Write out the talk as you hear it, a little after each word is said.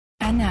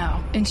And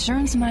now,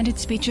 insurance-minded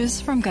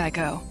speeches from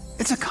Geico.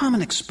 It's a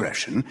common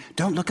expression,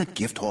 don't look a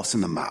gift horse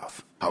in the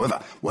mouth. However,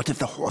 what if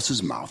the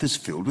horse's mouth is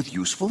filled with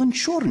useful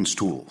insurance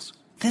tools?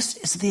 This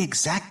is the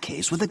exact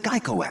case with the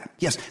Geico app.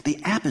 Yes, the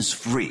app is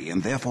free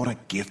and therefore a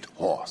gift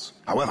horse.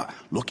 However,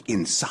 look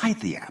inside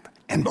the app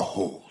and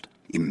behold,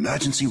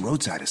 emergency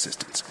roadside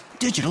assistance,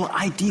 digital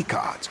ID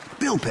cards,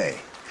 bill pay.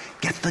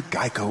 Get the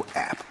Geico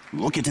app.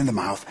 Look it in the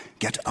mouth.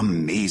 Get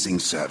amazing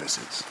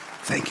services.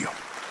 Thank you.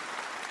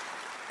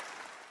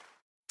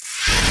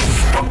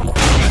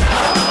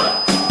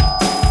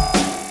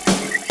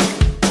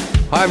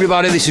 Hi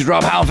everybody, this is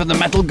Rob Halford, the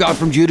Metal God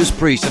from Judas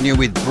Priest, and you're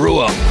with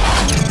Breuer.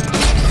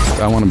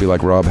 I want to be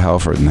like Rob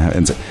Halford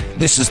and say,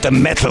 this is the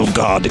Metal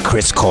God,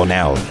 Chris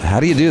Cornell. how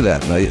do you do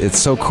that? It's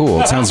so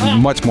cool. It sounds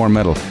much more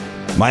metal.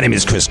 My name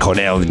is Chris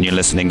Cornell, and you're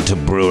listening to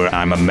Breuer.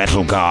 I'm a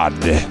Metal God.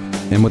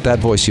 And with that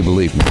voice, you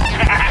believe me.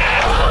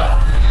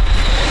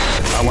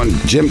 I want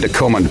Jim to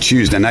come on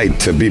Tuesday night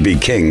to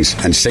BB King's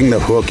and sing the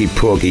Hokey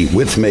Pokey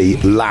with me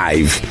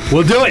live.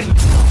 We'll do it.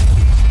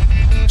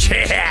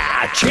 Cheer,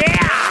 cheer.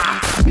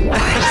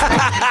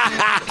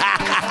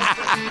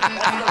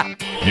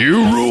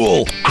 You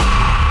rule.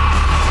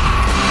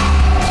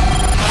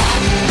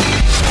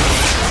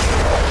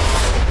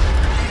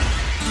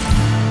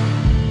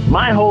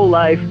 My whole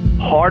life,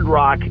 hard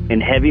rock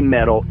and heavy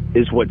metal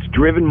is what's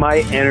driven my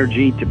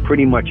energy to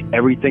pretty much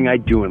everything I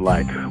do in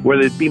life.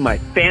 Whether it be my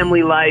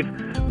family life,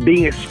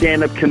 being a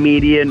stand-up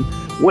comedian,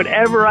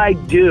 whatever I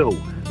do,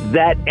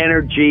 that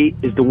energy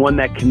is the one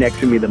that connects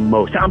with me the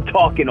most. I'm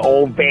talking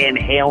old Van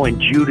Halen,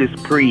 Judas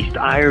Priest,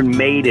 Iron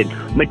Maiden,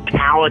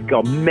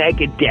 Metallica,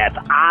 Megadeth,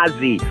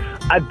 Ozzy.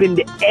 I've been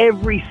to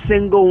every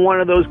single one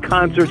of those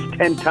concerts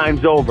 10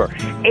 times over.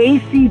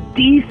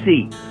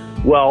 AC/DC.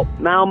 Well,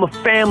 now I'm a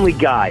family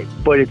guy,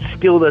 but it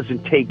still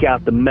doesn't take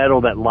out the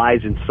metal that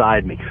lies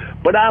inside me.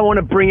 But I want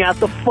to bring out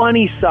the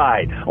funny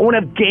side. I want to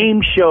have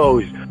game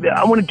shows.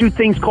 I want to do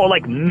things called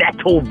like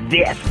Metal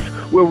This,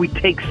 where we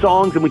take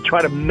songs and we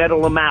try to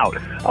metal them out.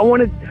 I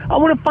want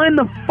to find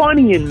the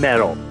funny in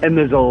metal, and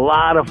there's a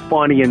lot of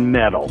funny in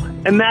metal.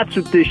 And that's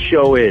what this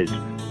show is.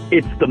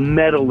 It's the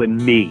metal in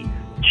me,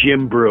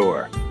 Jim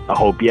Breuer. I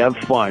hope you have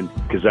fun,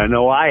 because I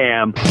know I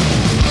am.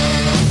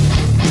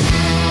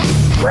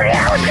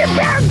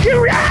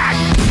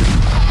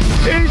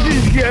 This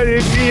is going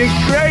to be a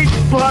great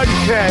fun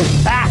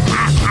fest.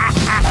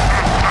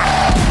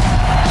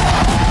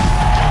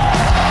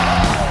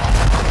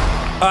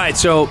 All right,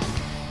 so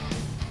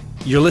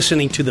you're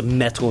listening to the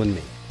metal in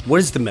me. What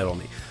is the metal in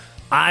me?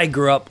 I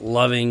grew up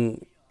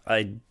loving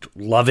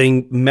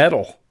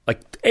metal,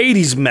 like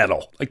 80s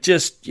metal, like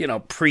just,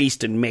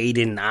 Priest and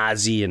Maiden,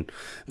 Ozzy and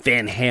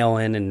Van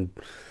Halen and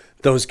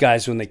those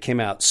guys when they came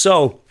out.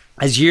 So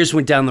as years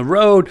went down the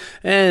road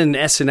and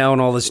SNL and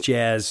all this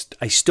jazz,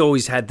 I still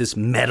always had this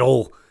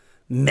metal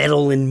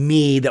in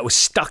me that was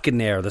stuck in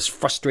there, this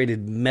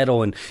frustrated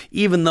metal. And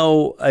even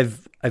though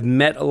I've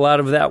met a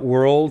lot of that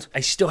world, I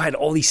still had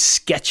all these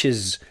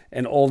sketches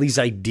and all these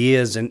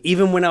ideas. And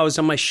even when I was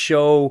on my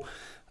show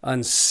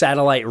on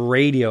satellite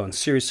radio, on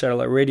Sirius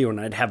Satellite Radio, and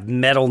I'd have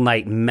Metal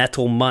Night,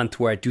 Metal Month,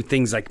 where I'd do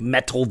things like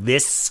Metal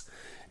This,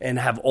 and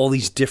have all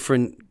these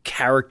different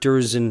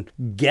characters and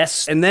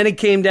guests. And then it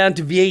came down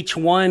to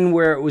VH1,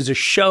 where it was a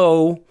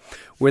show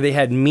where they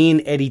had me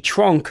and Eddie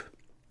Trunk,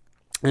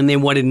 and they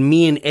wanted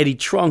me and Eddie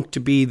Trunk to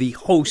be the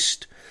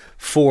host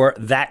for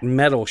that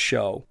metal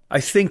show.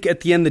 I think at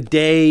the end of the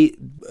day,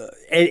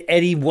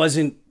 Eddie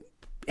wasn't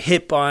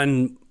hip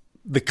on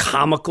the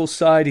comical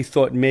side. He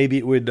thought maybe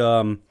it would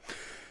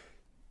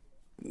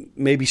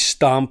maybe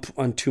stomp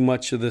on too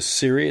much of the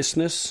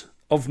seriousness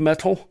of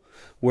metal,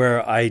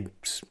 where I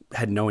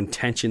had no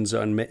intentions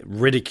on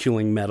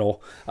ridiculing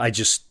metal. I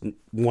just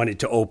wanted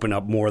to open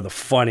up more of the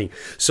funny.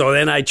 So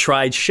then I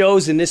tried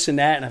shows and this and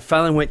that, and I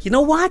finally went, you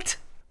know what?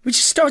 We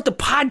should start the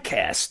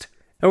podcast.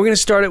 And we're going to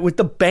start it with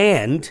the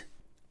band,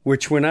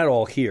 which we're not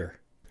all here.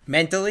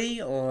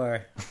 Mentally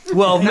or?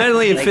 Well,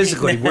 mentally and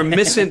physically. We're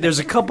missing, there's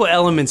a couple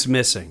elements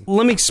missing.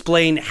 Let me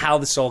explain how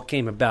this all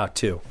came about,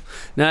 too.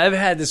 Now, I've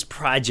had this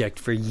project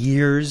for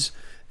years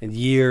and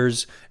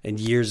years and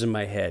years in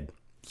my head.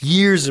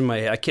 Years in my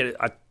head.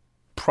 I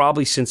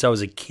probably since I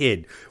was a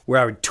kid, where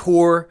I would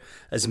tour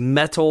as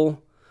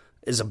metal,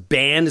 as a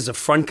band, as a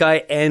front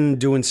guy, and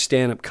doing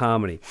stand-up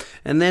comedy.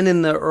 And then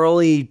in the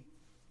early,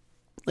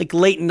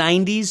 late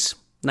 90s,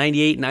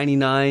 98,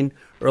 99,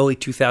 early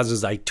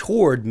 2000s, I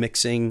toured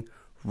mixing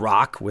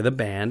rock with a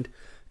band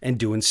and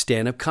doing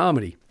stand-up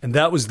comedy. And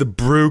that was the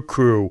Brew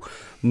Crew,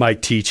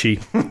 Mike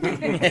Ticci.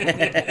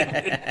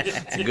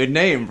 It's a good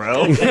name,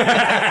 bro.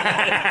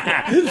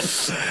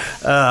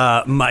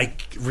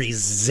 Mike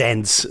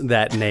resents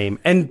that name.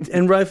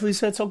 And rightfully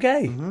so, it's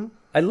okay. Mm-hmm.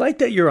 I like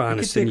that you're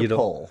honest. We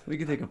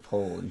could take a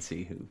poll and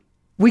see who.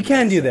 We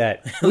can do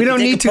that. We don't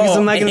need to because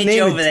I'm not going to name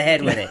you it. over the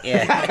head with it.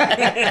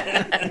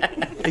 Yeah.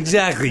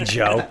 Exactly,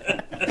 Joe.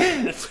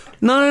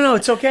 No.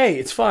 It's okay.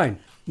 It's fine.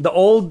 The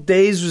old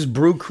days was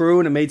Brew Crew,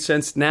 and it made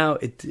sense. Now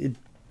it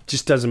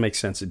just doesn't make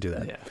sense to do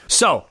that. Yeah.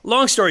 So,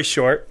 long story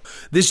short,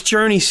 this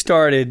journey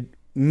started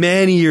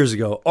many years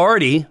ago,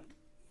 Artie,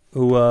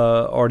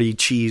 Artie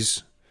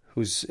Cheese,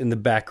 who's in the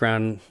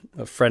background,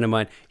 a friend of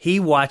mine, he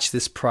watched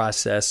this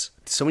process.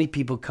 So many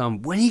people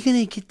come, when are you going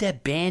to get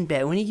that band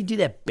back? When are you going to do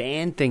that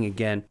band thing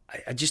again?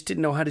 I just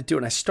didn't know how to do it.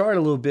 And I started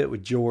a little bit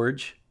with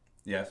George.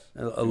 Yes.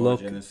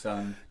 George and his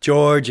son.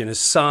 George and his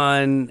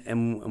son.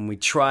 And we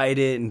tried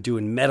it and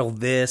doing Metal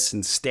This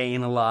and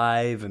Staying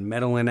Alive and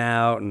Metaling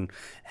Out and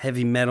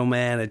Heavy Metal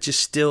Man. It just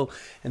still...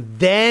 And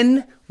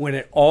then when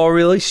it all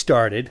really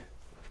started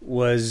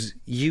was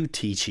you,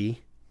 Teachy.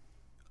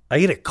 I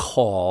get a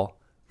call.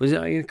 Was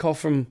it a call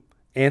from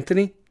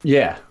Anthony?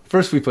 Yeah.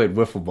 First we played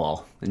wiffle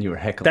ball, and you were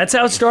heckling. That's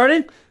how it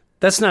started?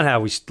 That's not how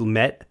we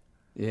met.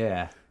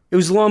 Yeah. It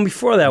was long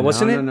before that,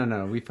 wasn't it?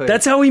 No. We played.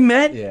 That's how we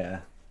met?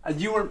 Yeah.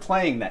 You weren't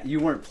playing that. You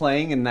weren't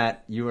playing in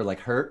that. You were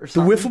like hurt or The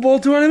something. wiffle ball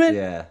tournament?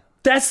 Yeah.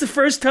 That's the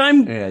first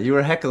time? Yeah, you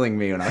were heckling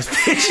me when I was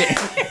pitching.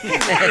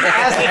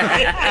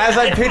 as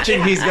I'm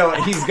pitching, he's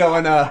going,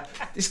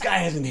 this guy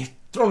hasn't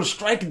thrown a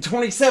strike in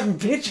 27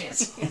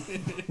 pitches.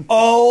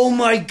 Oh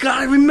my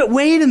God,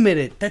 wait a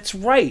minute. That's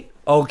right.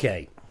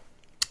 Okay.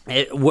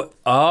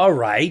 All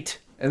right.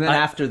 And then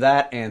after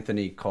that,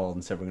 Anthony called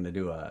and said we're going to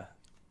do a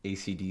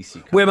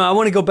AC/DC. Wait a minute, I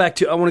want to go back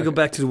to the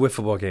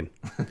wiffle ball game.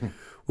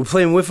 We're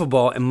playing wiffle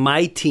ball, and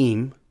my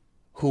team,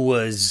 who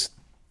was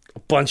a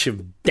bunch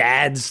of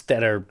dads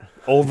that are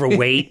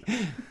overweight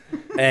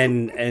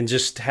and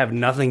just have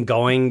nothing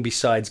going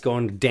besides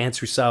going to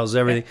dance recitals,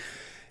 everything.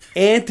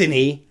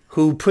 Anthony,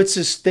 who puts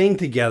this thing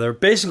together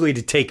basically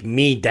to take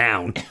me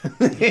down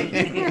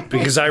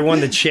because I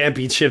won the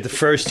championship the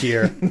first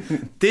year.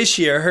 This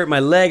year, I hurt my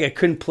leg. I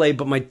couldn't play,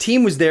 but my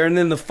team was there. And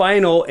then the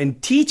final, and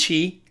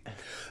Teachy,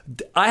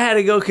 I had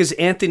to go because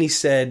Anthony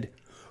said,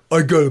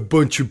 I got a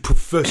bunch of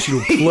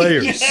professional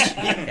players.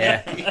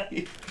 Yeah.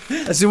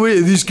 I said,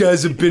 wait, these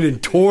guys have been in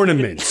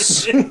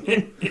tournaments.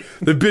 They've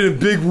been in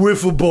big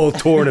wiffle ball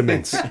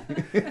tournaments.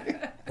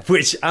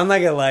 Which, I'm not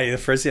going to lie to you, the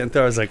first thing I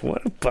thought, I was like,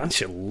 what a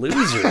bunch of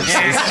losers.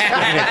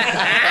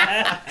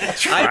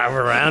 Drive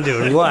around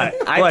doing what?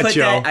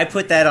 Joe? I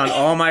put that on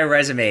all my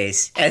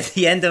resumes. At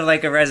the end of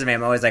like a resume,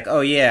 I'm always like,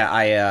 oh yeah,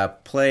 I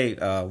play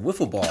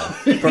wiffle ball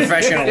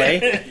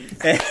professionally.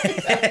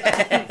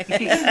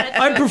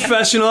 I'm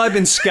professional. I've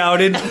been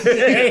scouted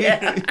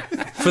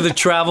for the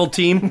travel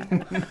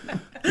team.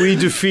 We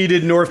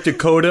defeated North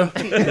Dakota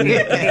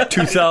in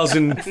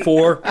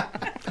 2004.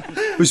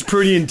 It was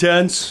pretty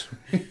intense.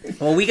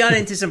 Well, we got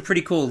into some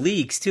pretty cool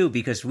leagues, too,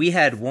 because we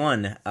had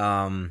one,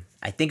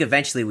 I think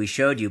eventually we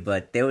showed you,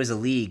 but there was a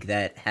league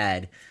that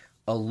had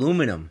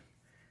aluminum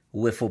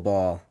wiffle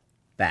ball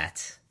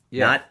bats.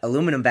 Yeah. Not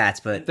aluminum bats,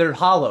 but... They're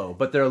hollow,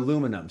 but they're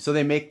aluminum. So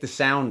they make the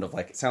sound of,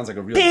 like, it sounds like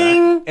a real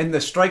bat. And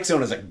the strike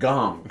zone is a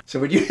gong. So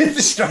when you hit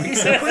the strike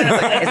zone,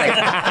 it's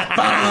like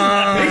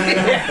bong!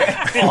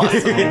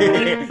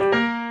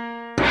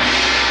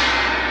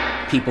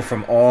 People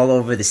from all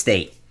over the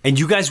state. And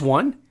you guys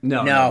won?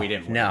 No, we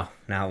didn't win.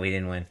 No, we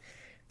didn't win.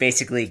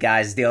 Basically,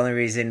 guys, the only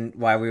reason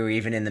why we were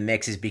even in the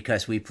mix is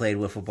because we played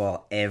wiffle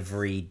ball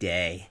every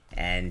day.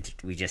 And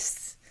we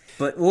just...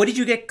 But what did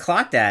you get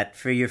clocked at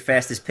for your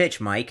fastest pitch,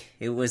 Mike?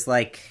 It was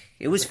fast.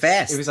 It was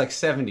like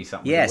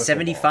 70-something. Yeah,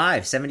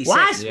 75, 76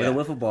 what? with a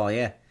wiffle ball,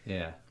 yeah.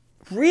 Yeah.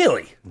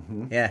 Really?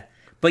 Mm-hmm. Yeah.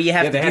 But you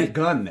have to they had a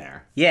gun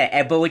there.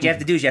 Yeah, but what you have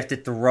to do is you have to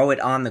throw it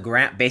on the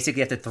ground.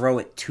 Basically, you have to throw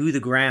it to the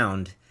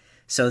ground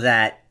so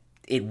that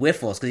it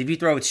whiffles. Because if you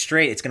throw it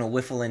straight, it's going to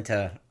whiffle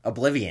into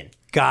oblivion.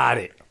 Got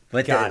it.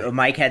 But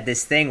Mike had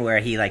this thing where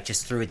he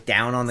just threw it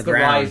down on the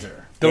ground.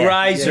 The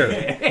riser.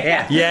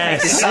 Yeah.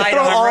 Yes. The side I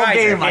throw on all riser.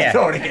 game, I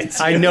throw it against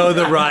you. I know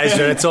the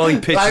riser. That's all he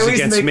pitches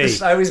against me.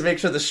 I always make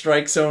sure the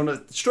strike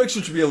zone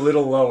should be a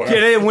little lower.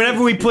 Yeah,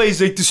 whenever we play,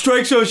 it's like the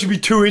strike zone should be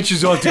 2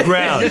 inches off the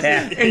ground.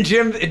 Yeah. And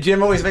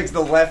Jim always makes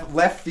the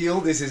left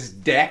field is his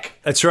deck.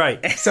 That's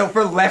right. So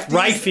for lefties...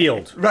 Right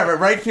field.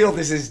 Right field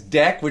is his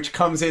deck, which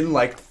comes in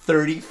like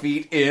 30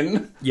 feet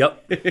in.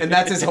 Yep. And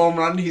that's his home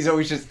run. He's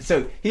always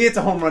so he hits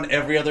a home run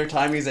every other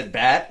time he's at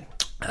bat.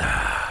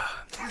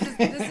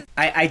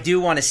 I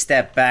do want to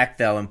step back,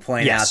 though, and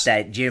point out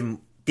that Jim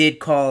did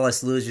call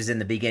us losers in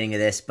the beginning of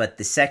this, but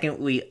the second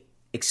we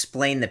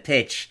explained the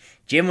pitch,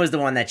 Jim was the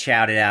one that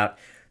shouted out,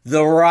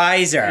 the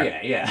riser.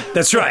 Yeah.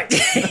 That's right.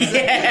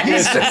 Yeah.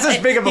 He's just as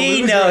big of a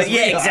loser knows. as we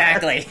Yeah, are.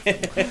 exactly.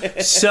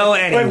 So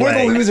anyway. We're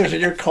the losers,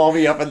 and you call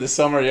me up in the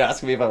summer, you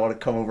ask me if I want to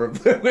come over and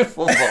play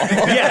wiffle ball.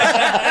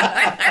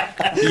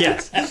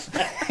 Yes.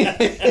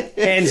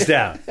 Hands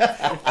down.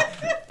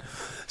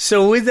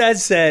 So with that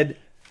said,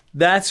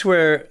 that's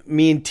where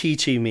me and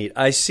Teachy meet.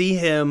 I see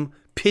him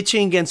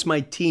pitching against my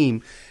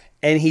team,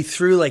 and he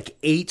threw like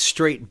 8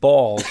 straight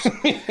balls.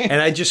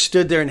 And I just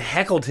stood there and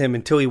heckled him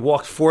until he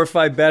walked 4 or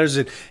 5 batters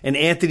in, and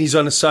Anthony's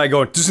on the side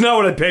going, this is not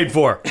what I paid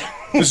for.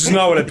 This is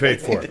not what I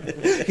paid for.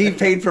 He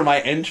paid for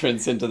my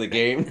entrance into the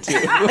game, too.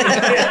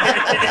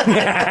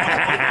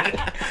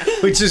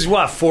 Which is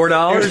what, $4?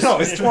 No,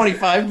 it's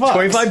 $25.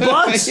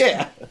 $25?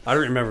 Yeah. I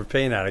don't remember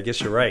paying that. I guess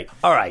you're right.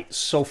 All right.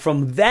 So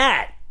from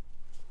that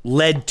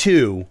led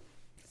to,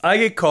 I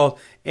get called.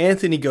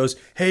 Anthony goes,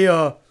 hey,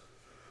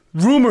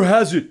 rumor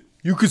has it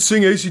you could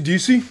sing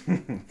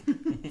AC/DC?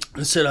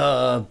 I said,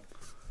 I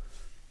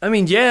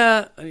mean,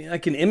 yeah, I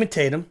can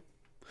imitate him.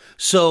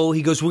 So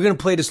he goes, we're going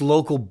to play this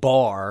local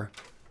bar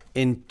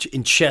in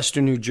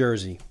Chester, New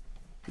Jersey.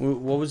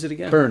 What was it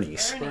again?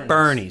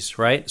 Bernie's,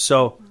 right?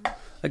 So,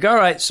 like, all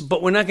right,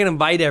 but we're not going to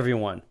invite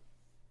everyone.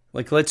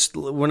 Like,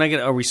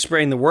 are we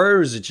spreading the word,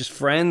 or is it just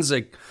friends?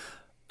 Like,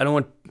 I don't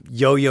want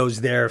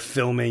yo-yos there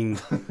filming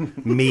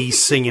me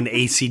singing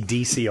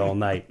AC/DC all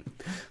night.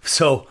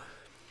 So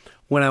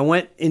when I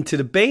went into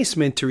the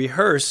basement to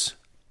rehearse,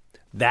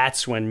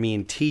 that's when me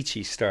and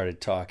Teachy started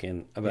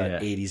talking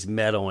about 80s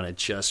metal, and it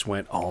just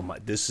went, oh my,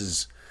 this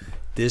is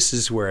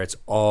where it's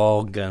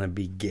all gonna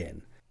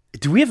begin.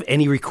 Do we have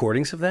any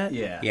recordings of that?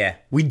 Yeah.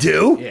 We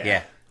do?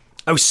 Yeah.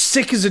 I was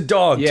sick as a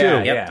dog, too.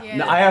 Yeah.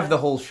 No, I have the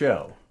whole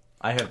show.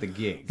 I have the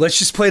gig. Let's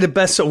just play the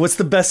best song. What's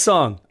the best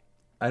song?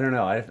 I don't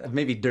know.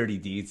 Maybe Dirty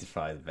Deeds is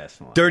probably the best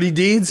one. Dirty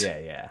Deeds?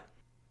 Yeah.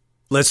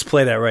 Let's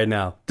play that right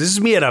now. This is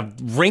me at a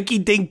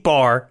rinky-dink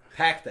bar.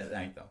 Packed that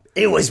night, though.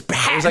 It was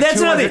packed. Like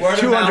That's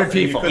 200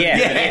 people.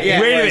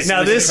 Yeah. Wait a minute.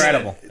 Now this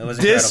incredible. It was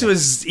this incredible.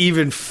 was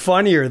even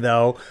funnier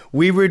though.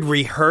 We would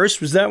rehearse.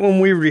 Was that when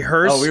we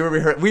rehearsed? Oh,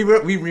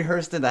 we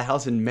rehearsed in the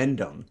house in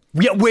Mendham.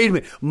 Yeah. Wait a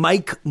minute.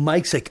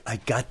 Mike's like, I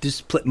got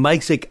this.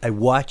 Mike's like, I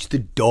watched the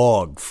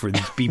dog for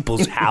these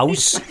people's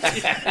house,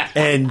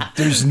 and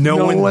there's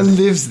no one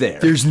lives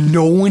there. There's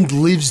no one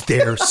lives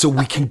there, so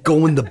we can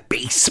go in the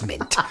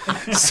basement.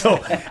 So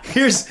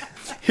here's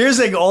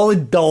like all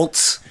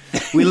adults.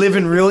 We live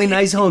in really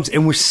nice homes,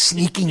 and we're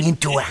sneaking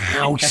into a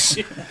house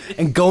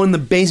and go in the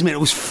basement. It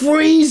was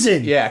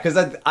freezing. Yeah, because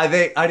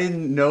I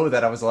didn't know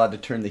that I was allowed to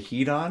turn the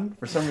heat on.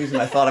 For some reason,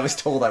 I thought I was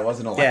told I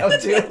wasn't allowed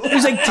to. It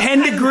was like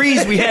 10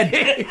 degrees. We had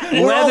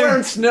We're all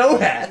wearing snow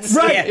hats.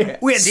 Right. Yeah.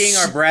 We had seeing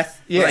our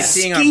breath. Yeah. Like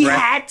seeing ski our breath.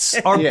 hats,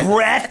 our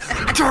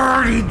breath,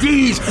 dirty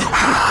D's,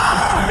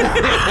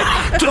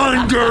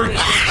 thunder.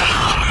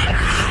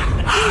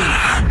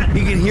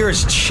 You can hear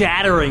us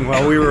chattering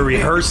while we were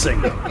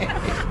rehearsing.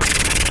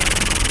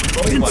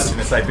 Watching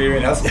the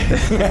Siberian Husky.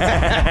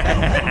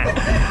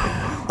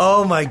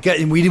 Oh my God.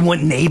 And we didn't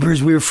want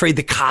neighbors. We were afraid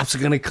the cops were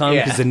going to come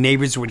because the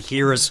neighbors would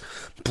hear us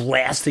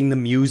blasting the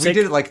music.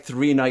 We did it like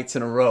 3 nights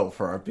in a row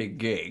for our big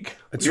gig.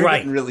 That's we were right.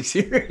 getting really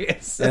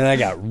serious. And I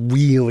got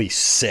really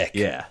sick.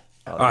 Yeah.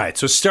 All right.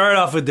 So start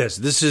off with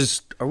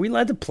this. Are we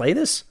allowed to play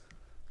this?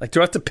 Like, do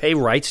I have to pay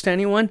rights to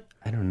anyone?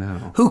 I don't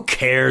know. Who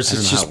cares?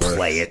 Let's just how it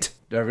play it.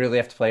 Do I really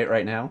have to play it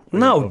right now?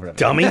 No,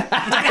 dummy. Well,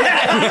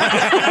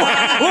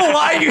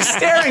 why are you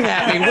staring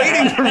at me,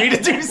 waiting for me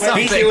to do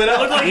something? It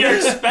looked like you're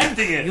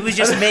expecting it. He was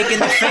just making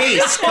the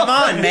face. Come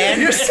on, man.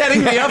 You're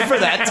setting me up for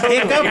that.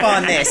 Pick up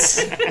on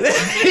this.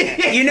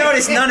 You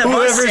notice none of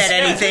us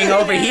said anything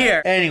over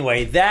here.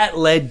 Anyway, that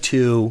led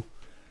to.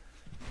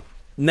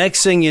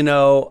 Next thing you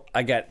know,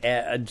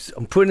 I'm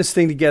putting this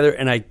thing together,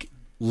 and I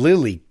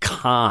literally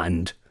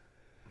conned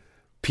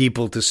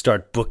people to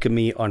start booking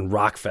me on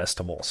rock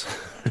festivals.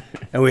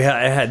 And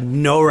I had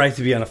no right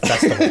to be on a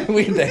festival.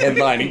 We had the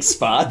headlining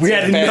spots. We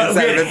had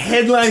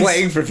headlining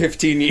playing for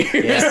 15 years.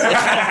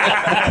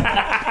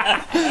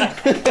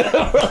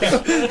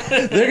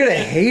 They're gonna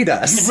hate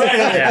us. Right.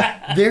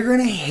 Yeah. They're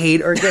gonna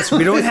hate our guests.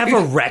 We don't have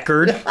a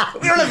record.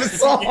 We don't have a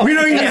song. We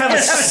don't even have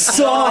a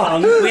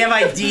song. We have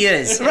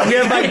ideas.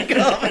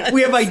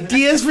 We have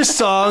ideas for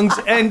songs.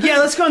 And yeah,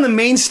 let's go on the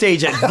main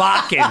stage at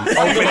Vakken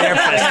Open Air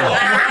Festival.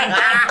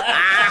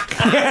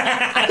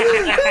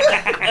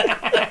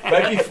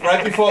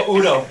 Right before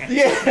Udo.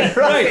 Yeah,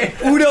 right.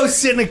 Udo's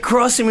sitting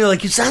across from me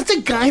like, is that the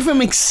guy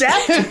from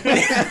Accept?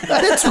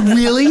 That's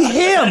really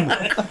him.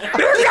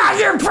 You got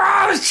your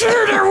problems to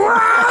the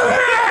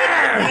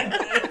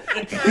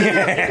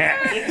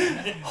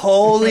world.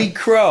 Holy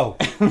crow.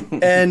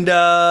 And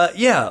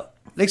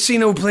next thing you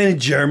know, we're playing in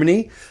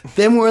Germany.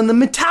 Then we're on the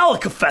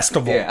Metallica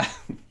Festival. Yeah.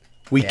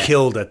 We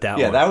killed at that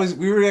one. Yeah,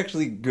 we were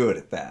actually good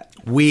at that.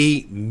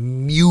 We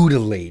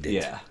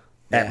mutilated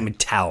at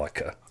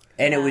Metallica.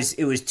 And it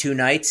was 2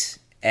 nights,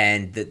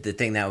 and the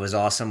thing that was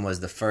awesome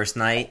was the first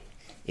night,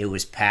 it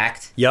was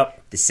packed.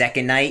 Yep. The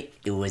second night,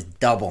 it was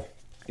double.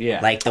 Yeah.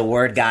 Like the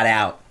word got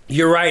out.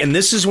 You're right, and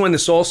this is when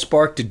this all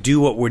sparked to do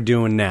what we're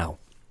doing now.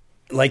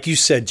 Like you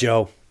said,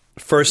 Joe,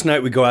 first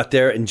night we go out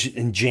there, and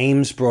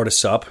James brought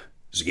us up.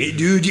 He's like, hey,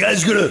 dude, you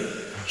guys gonna...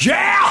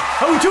 Yeah!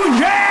 How we doing?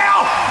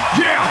 Yeah!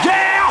 Yeah!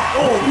 Yeah!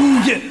 Oh,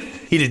 ooh, yeah!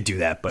 He didn't do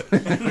that, but...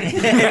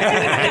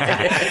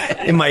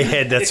 In my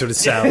head, that's what it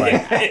sounded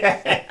like.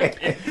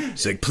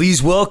 He's like,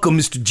 please welcome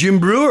Mr. Jim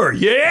Breuer.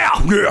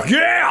 Yeah! Yeah!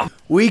 Yeah!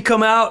 We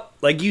come out,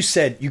 like you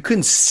said, you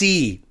couldn't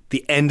see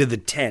the end of the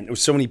tent. There were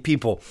so many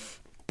people.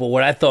 But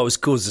what I thought was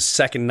cool was the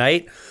second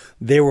night,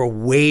 they were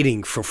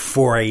waiting for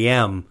 4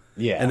 a.m.,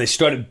 yeah. And they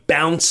started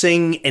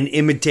bouncing and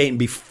imitating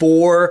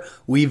before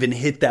we even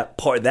hit that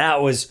part.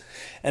 That's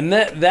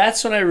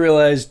when I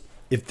realized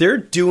if they're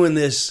doing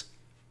this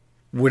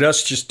with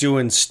us just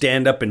doing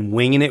stand-up and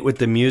winging it with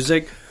the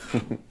music,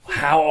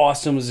 how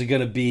awesome is it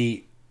going to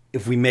be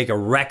if we make a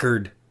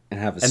record and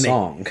have a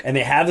song. And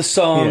they have a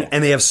song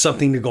and they have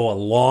something to go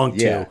along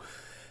to. Yeah.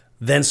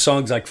 then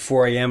songs like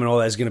 4 a.m. and all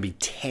that is going to be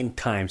 10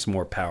 times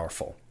more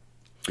powerful.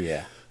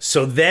 Yeah.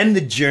 So then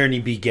the journey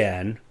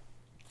began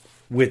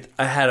with,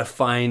 I had to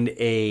find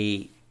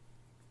a,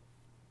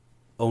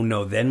 oh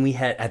no, then we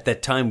had, at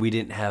that time, we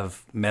didn't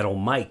have Metal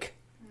Mike.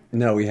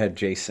 No, we had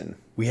Jason.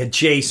 We had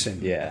Jason.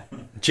 Yeah.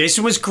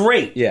 Jason was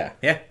great. Yeah.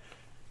 Yeah.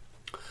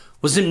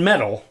 Wasn't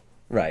metal.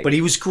 Right. But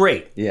he was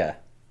great. Yeah.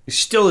 He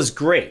still is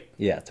great.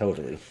 Yeah,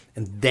 totally.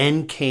 And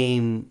then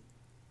came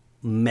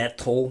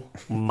Metal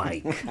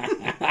Mike.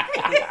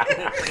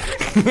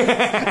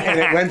 And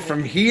it went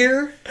from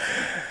here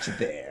to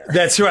there.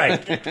 That's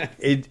right.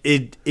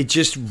 It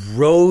just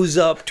rose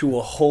up to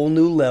a whole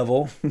new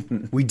level.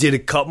 We did a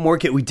couple more.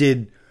 We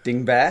did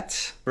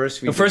Dingbats.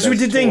 First we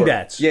did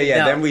Dingbats. Yeah.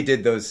 No. Then we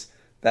did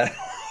that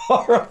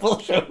horrible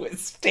show with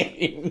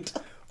Stained.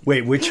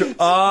 Wait, which?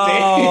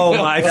 Oh,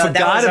 I No,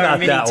 forgot about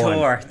mini that tour.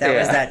 one. That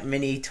was that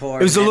mini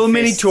tour. It was a little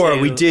mini Memphis tour.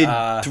 to, We did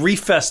 3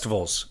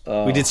 festivals.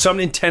 We did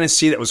something in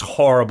Tennessee that was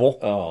horrible.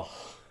 Oh,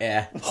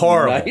 Yeah.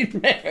 Horrible.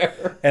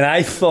 nightmare. And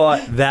I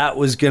thought that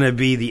was going to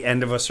be the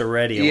end of us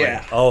already. I'm Yeah.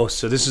 like, oh,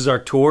 so this is our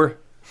tour?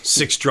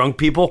 6 drunk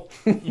people?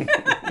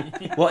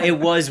 Well, it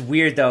was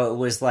weird though. It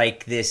was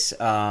like this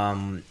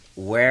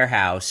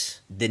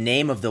warehouse. The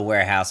name of the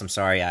warehouse, I'm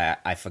sorry,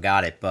 I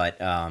forgot it, but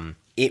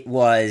it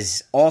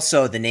was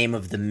also the name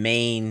of the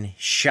main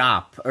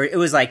shop. Or it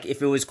was like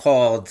if it was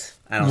called,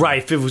 I don't know. Right.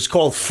 If it was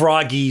called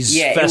Froggy's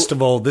Yeah,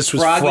 Festival, this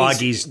was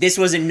Froggy's. This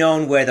wasn't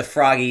known where the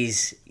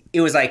Froggy's. It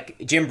was like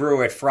Jim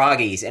Breuer at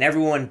Froggy's, and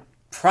everyone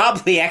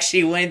probably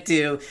actually went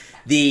to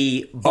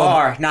the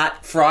bar,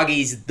 not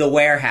Froggy's the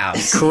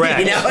warehouse. Correct.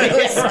 You know, it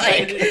was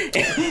like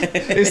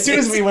As soon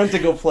as we went to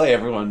go play,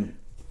 everyone.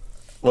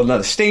 Well, no,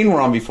 the Stain were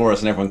on before us,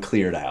 and everyone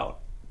cleared out.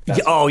 That's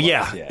Oh, what it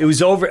yeah. was, It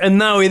was over. And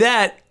not only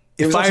that,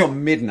 It was if also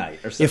midnight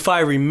or something. if I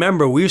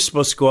remember, we were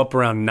supposed to go up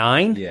around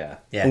 9. Yeah.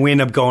 Yeah. And we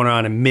ended up going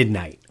on at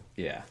midnight.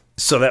 Yeah.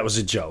 So that was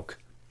a joke.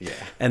 Yeah.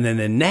 And then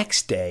the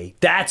next day,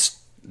 that's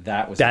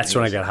That's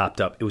when I got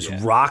hopped up. It was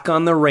Rock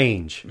on the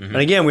Range. And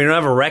again, we don't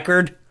have a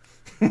record.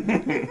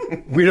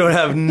 We don't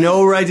have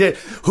no right to.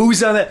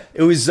 Who's on that?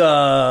 It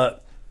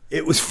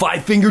was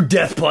Five Finger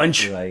Death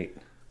Punch. Right.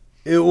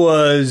 It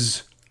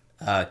was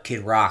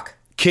Kid Rock.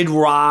 Kid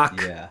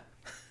Rock. Yeah.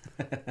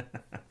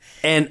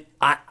 And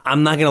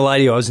I'm not going to lie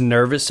to you. I was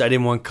nervous. I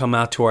didn't want to come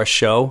out to our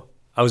show.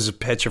 I was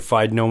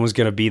petrified no one was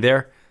going to be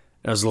there.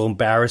 I was a little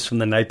embarrassed from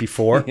the night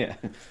before. Yeah.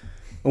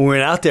 When we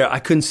went out there, I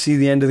couldn't see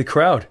the end of the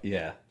crowd.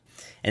 Yeah.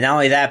 And not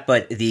only that,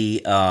 but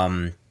the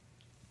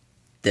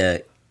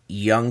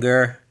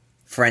younger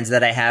friends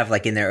that I have,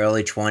 like in their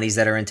early 20s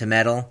that are into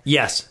metal,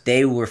 Yes.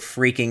 they were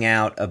freaking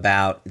out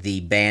about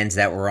the bands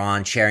that were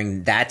on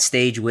sharing that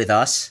stage with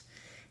us.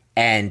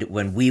 And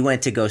when we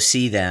went to go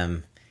see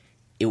them,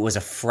 it was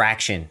a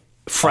fraction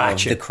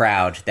of the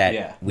crowd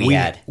that we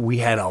had. We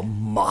had a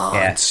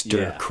monster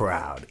Yeah.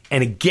 crowd.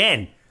 And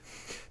again,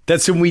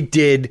 that's when we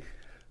did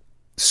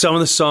some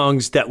of the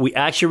songs that we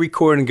actually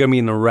recorded and going to be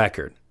in the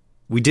record.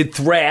 We did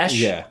Thrash.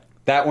 Yeah.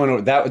 That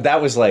one.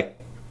 That was like,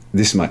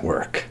 this might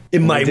work. It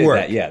When we might did work.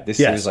 that, yeah. This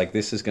Yes. was like,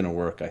 this is going to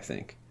work, I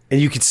think. And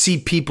you could see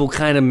people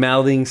kind of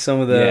mouthing some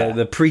of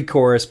the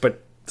pre-chorus,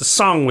 but the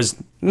song was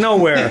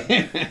nowhere,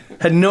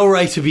 had no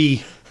right to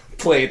be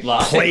Played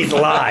live.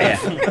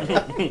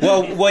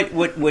 Well,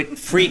 what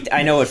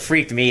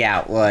freaked me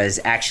out was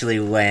actually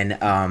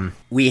when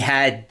we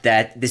had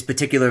this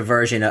particular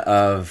version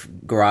of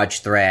Garage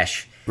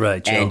Thrash.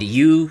 Right, Joe. And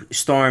you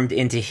stormed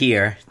into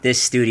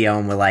this studio,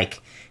 and were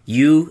like,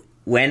 you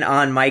went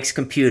on Mike's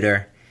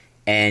computer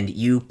and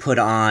you put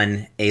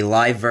on a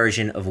live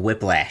version of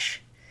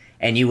Whiplash.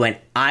 And you went,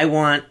 I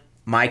want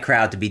my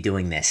crowd to be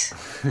doing this.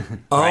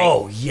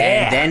 Oh,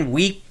 yeah. And then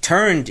we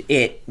turned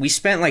it. We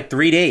spent like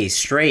 3 days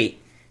straight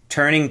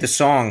turning the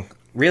song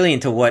really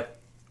into what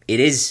it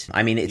is.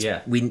 I mean,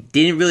 we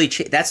didn't really.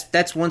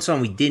 That's one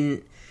song we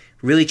didn't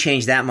really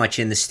change that much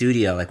in the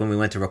studio, like when we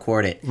went to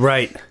record it.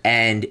 Right.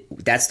 And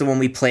that's the one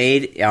we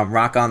played,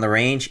 Rock on the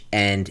Range.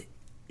 And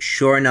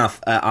sure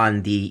enough,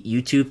 on the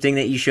YouTube thing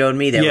that you showed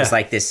me, there was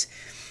like this.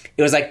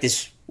 It was like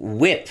this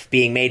whip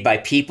being made by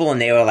people,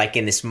 and they were like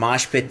in this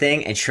mosh pit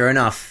thing. And sure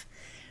enough,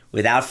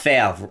 without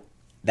fail,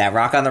 that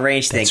Rock on the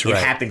Range thing, it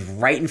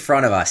happened right in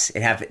front of us.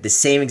 It happened the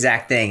same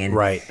exact thing, and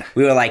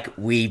we were like,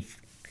 we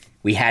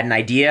had an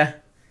idea,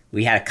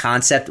 we had a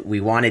concept, we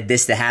wanted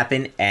this to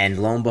happen, and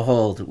lo and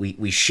behold,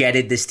 we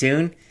shedded this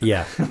tune.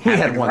 Yeah, we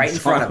had one right in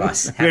front of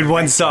us. We had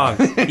one song.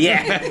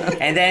 Yeah,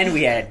 and then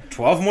we had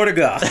 12 more to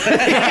go.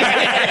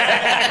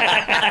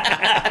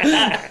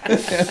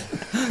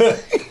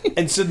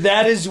 And so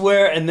that is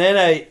where, and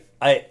then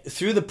I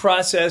through the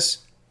process,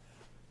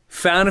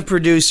 found a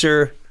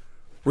producer,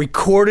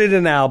 recorded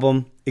an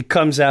album. It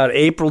comes out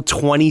April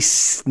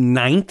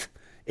 29th.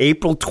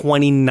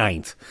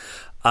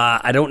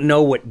 I don't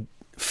know what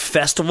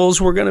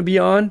festivals we're going to be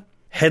on.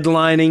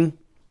 Headlining,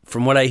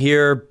 from what I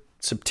hear,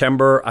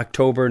 September,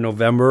 October,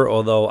 November,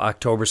 although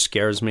October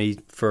scares me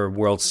for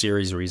World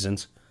Series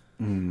reasons.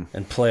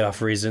 and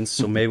playoff reasons.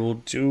 So maybe we'll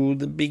do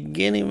the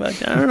beginning. I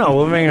don't know.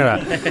 We'll figure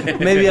it out.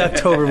 Maybe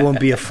October won't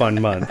be a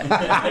fun month.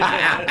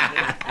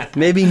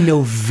 Maybe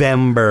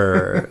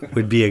November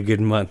would be a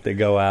good month to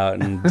go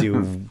out and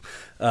do.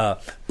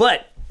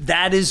 But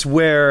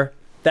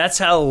that's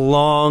how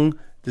long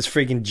this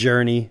freaking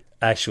journey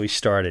actually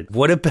started.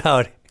 What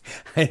about,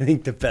 I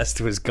think the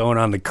best was going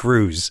on the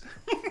cruise.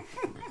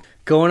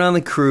 Going on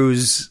the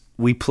cruise,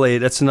 we played,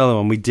 that's another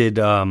one. We did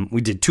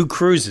 2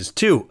 cruises,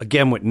 too,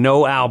 again with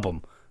no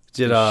album.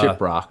 We did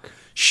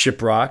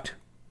Shiprocked,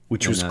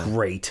 which was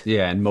great.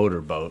 Yeah, and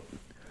Motorboat.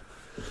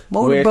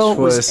 Motorboat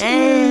was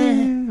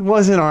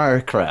wasn't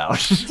our crowd.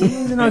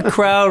 And our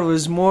crowd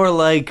was more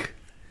like,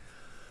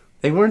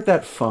 they weren't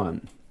that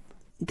fun.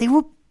 They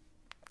were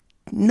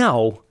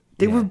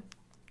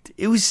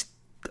it was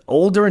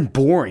older and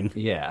boring.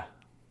 Yeah.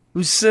 It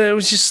was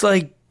just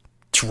like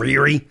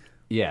dreary.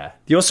 Yeah.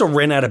 You also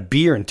ran out of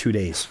beer in 2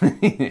 days.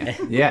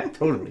 Yeah,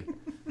 totally.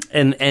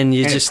 And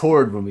it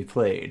poured when we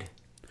played.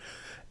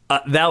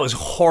 That was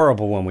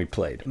horrible when we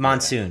played.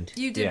 Monsooned.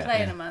 You did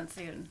play in a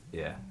monsoon.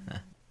 Yeah.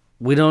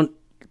 The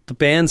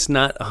band's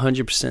not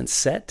 100%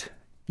 set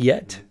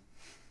yet.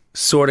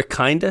 Sort of,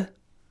 kind of.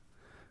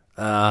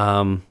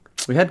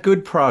 We had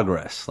good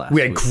progress last week.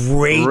 We had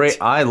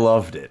great. I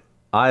loved it.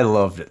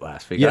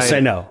 Last week. Yes, I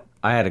know.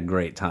 I had a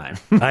great time.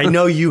 I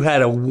know you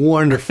had a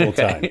wonderful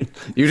time.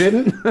 You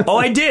didn't? Oh,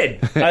 I did.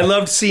 I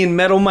loved seeing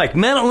Metal Mike.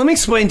 Let me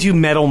explain to you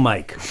Metal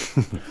Mike.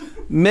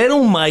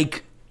 Metal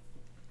Mike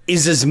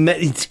is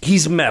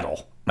he's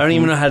metal. I don't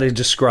even know how to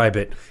describe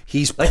it.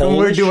 He's like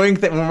Polish.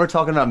 when we're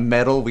talking about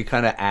metal, we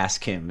kind of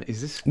ask him,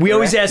 "Is this?" We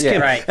always ask him,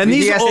 right? And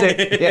he's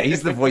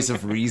the voice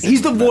of reason.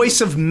 He's the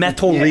voice of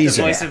metal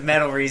reason. The voice of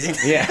metal reason.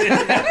 Yeah.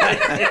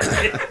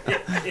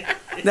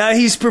 Now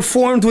he's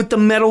performed with the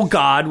Metal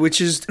God,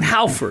 which is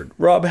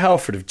Rob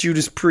Halford of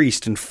Judas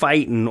Priest and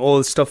Fight and all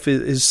this stuff.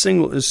 His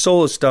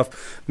solo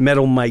stuff,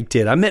 Metal Mike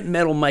did. I met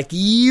Metal Mike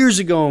years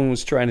ago and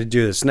was trying to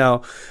do this.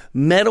 Now,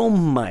 Metal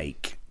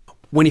Mike,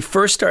 when he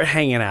first started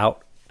hanging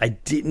out,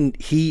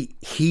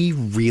 he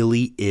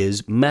really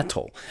is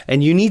metal.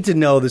 And you need to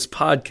know this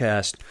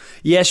podcast.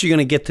 Yes, you're going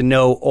to get to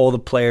know all the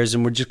players,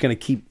 and we're just going to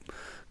keep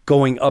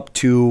going up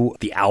to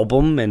the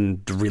album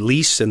and the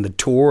release and the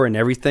tour and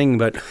everything.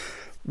 But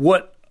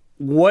what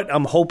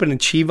I'm hoping to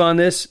achieve on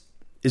this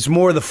is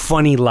more the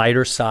funny,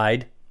 lighter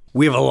side.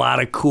 We have a lot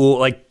of cool,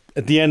 like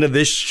at the end of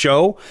this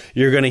show,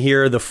 you're going to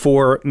hear the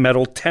 4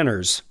 metal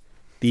tenors.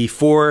 The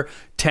 4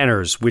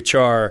 tenors, which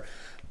are,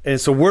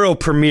 it's a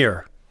world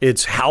premiere.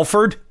 It's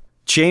Halford,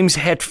 James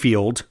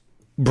Hetfield,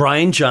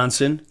 Brian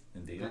Johnson,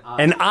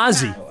 and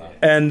Ozzy.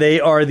 And they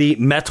are the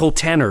metal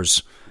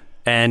tenors.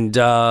 And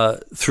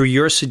through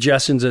your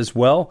suggestions as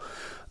well,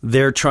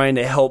 they're trying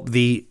to help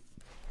the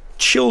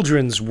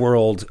children's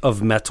world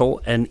of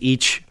metal. And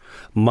each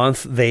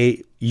month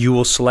you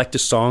will select a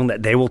song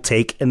that they will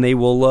take and they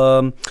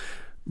will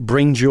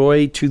bring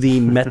joy to the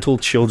metal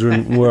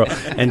children world.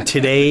 And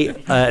today,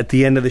 at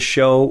the end of the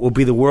show, will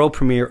be the world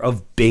premiere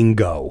of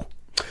Bingo.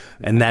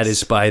 And that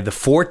is by the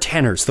 4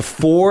 tenors, the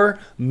 4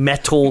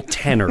 metal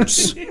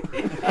tenors.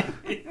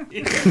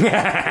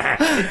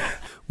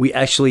 We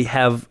actually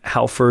have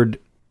Halford,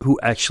 who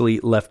actually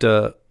left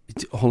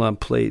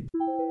played.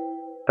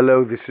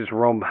 Hello, this is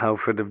Rob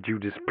Halford of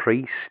Judas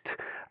Priest,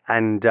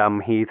 and I'm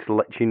here to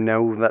let you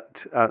know that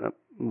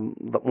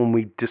when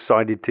we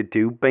decided to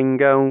do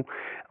Bingo,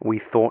 we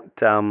thought...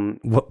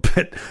 What?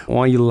 But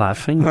why are you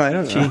laughing? I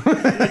don't know.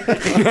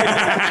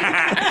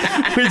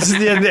 Which is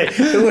the other day.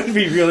 It would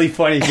be really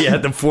funny if you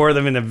had the 4 of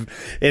them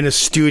in a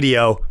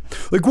studio.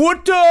 Like,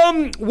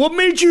 what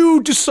made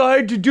you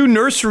decide to do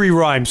nursery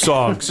rhyme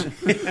songs?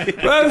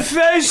 Well,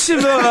 first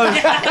of all,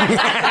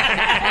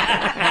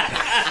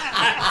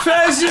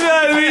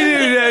 we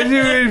knew that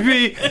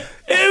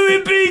it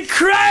would be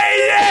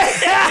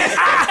crazy.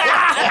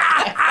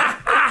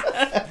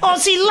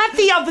 Ozzy, let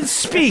the others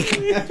speak.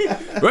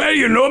 Well,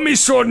 you know me,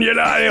 son,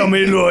 I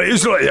mean,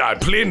 it's like I'm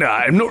playing,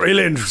 I'm not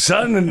really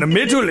interested in the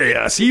middle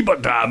here, see,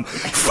 but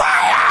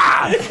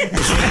fire!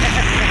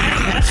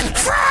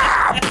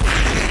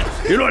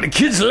 You know, the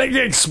kids like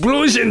the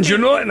explosions, you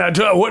know, and I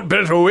tell you what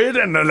better way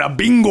than a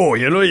bingo,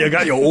 you know, you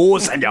got your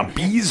O's and your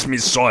B's, me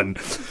son.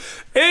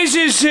 It's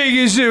just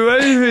taking some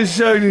other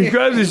song and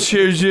got the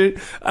children,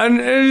 and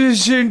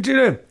listen to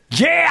them.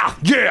 Yeah!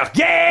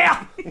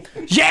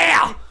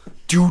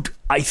 Dude,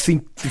 I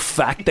think the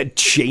fact that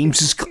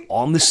James is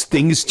on this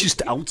thing is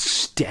just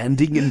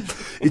outstanding, and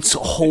it's a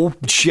whole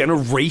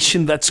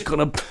generation that's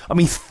gonna... I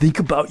mean, think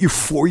about you're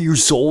 4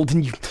 years old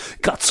and you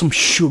got some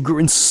sugar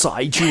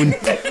inside you, and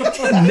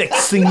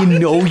next thing you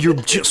know, you're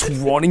just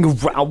running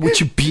around with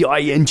your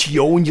BINGO,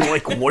 and you're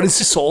like, what is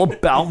this all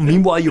about?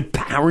 Meanwhile, your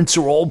parents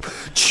are all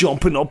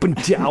jumping up and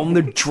down,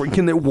 they're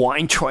drinking their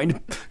wine, trying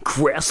to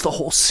grasp the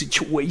whole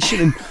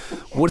situation, and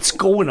what's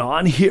going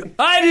on here?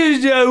 I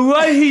don't know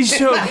what he's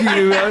talking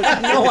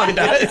about. No one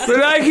does.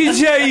 But I can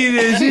tell you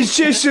this, it's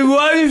just a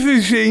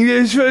wonderful thing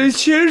that's for the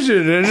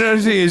children, and I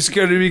think it's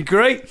going to be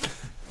great.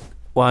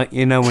 Well,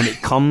 you know, when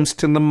it comes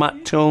to the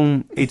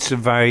metal, it's a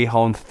very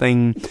hard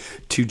thing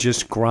to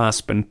just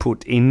grasp and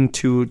put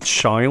into a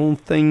child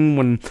thing.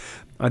 When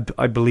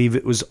I believe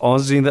it was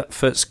Ozzy that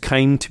first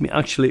came to me.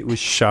 Actually, it was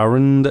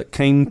Sharon that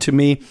came to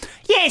me.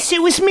 Yes,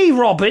 it was me,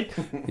 Robert.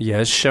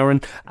 Yes,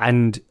 Sharon.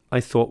 And I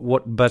thought,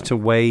 what better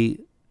way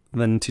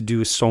than to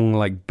do a song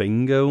like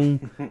Bingo?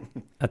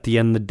 At the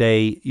end of the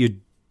day, you're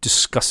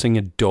discussing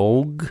a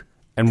dog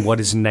and what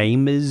his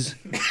name is.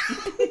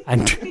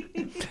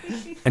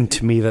 And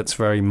to me, that's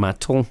very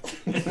metal.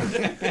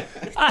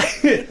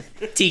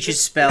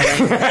 Teacher's spelling.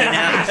 You know?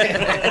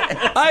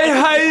 I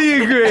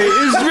highly agree.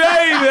 It's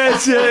very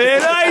metal,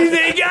 and I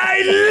think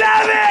I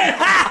love it.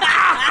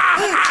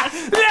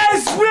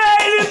 Let's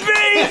play the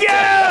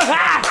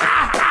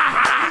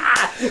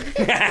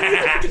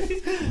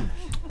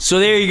bingo. So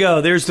there you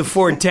go. There's the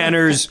four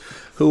tenors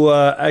who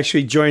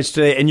actually joined us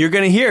today, and you're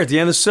going to hear at the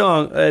end of the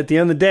song, at the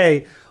end of the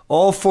day,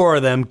 all four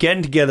of them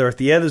getting together at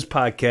the end of this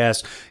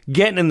podcast,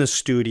 getting in the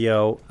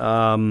studio.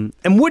 And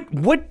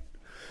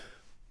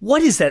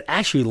what is that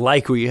actually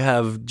like where you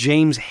have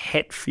James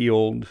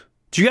Hetfield?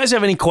 Do you guys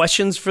have any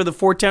questions for the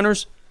four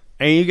tenors?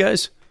 Any of you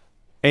guys?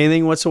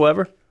 Anything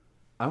whatsoever?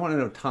 I want to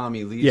know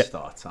Tommy Lee's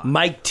thoughts on it.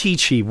 Mike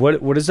Tichy,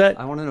 what is that?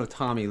 I want to know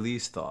Tommy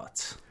Lee's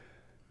thoughts.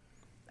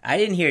 I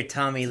didn't hear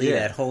Tommy Lee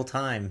that whole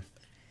time.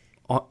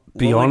 What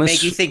honest, would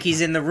make you think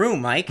he's in the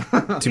room, Mike?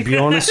 To be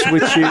honest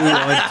with you,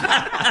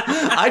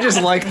 I just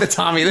like the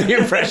Tommy Lee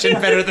impression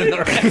better than the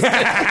rest.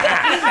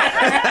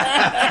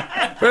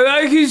 But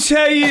I can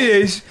tell you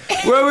this: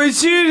 when we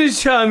do the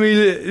Tommy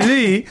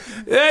Lee,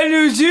 then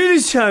we'll do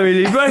the Tommy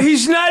Lee, but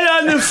he's not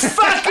on the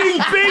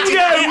fucking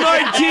bingo,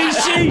 Mike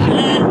Tichy.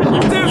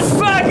 The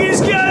fuck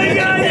is going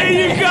on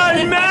here? You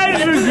got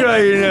mad for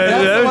crying out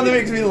loud. That's the one that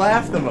makes me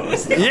laugh the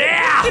most.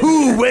 Yeah!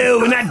 Ooh, well,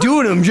 we're not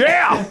doing them,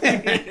 yeah!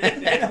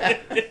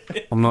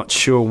 I'm not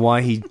sure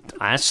why he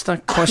asked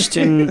that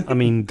question. I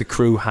mean, the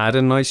crew had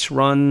a nice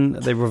run.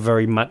 They were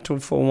very metal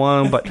for a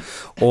while, but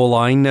all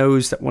I know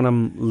is that when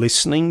I'm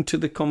listening to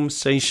the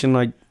conversation,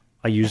 I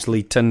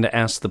usually tend to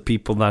ask the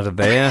people that are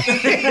there.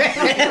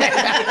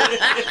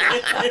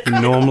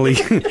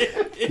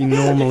 You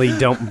normally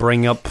don't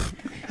bring up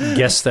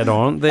guests that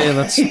aren't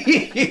there.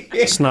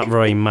 It's not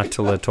very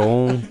metal at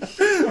all.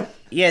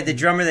 Yeah, the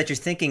drummer that you're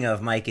thinking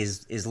of, Mike,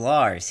 is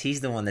Lars. He's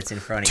the one that's in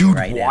front of you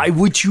right now. Why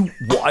would you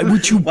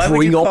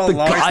bring up the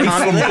guy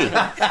from Lee?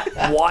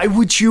 Why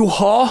would you,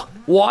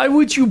 Why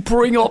would you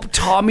bring up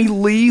Tommy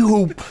Lee,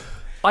 who,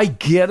 I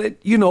get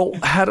it, you know,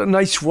 had a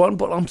nice run,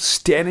 but I'm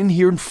standing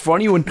here in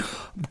front of you, and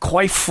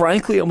quite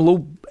frankly, I'm a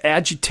little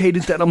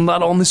agitated that I'm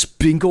not on this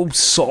bingo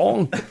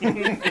song.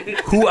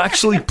 Who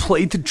actually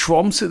played the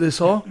drums to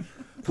this,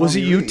 Was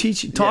it you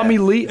teaching? Tommy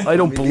Lee? I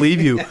don't believe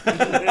you.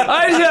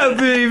 I don't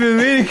believe in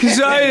me because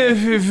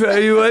if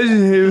he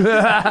wasn't him.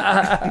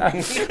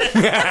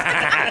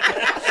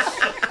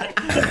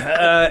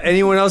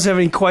 Anyone else have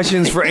any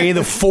questions for any of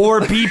the four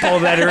people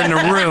that are in the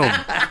room?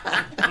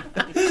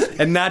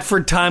 And not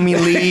for Tommy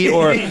Lee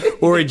or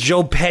a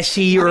Joe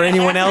Pesci or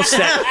anyone else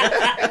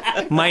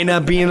that might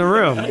not be in the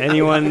room.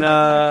 Anyone?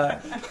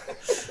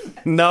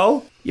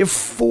 No? You have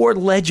four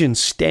legends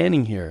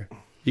standing here.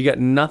 You got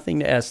nothing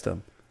to ask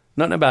them.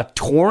 Nothing about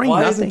touring.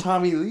 Why nothing. isn't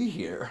Tommy Lee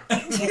here?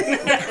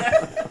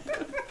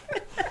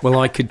 Well,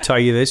 I could tell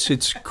you this: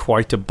 it's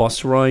quite a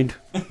bus ride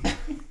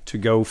to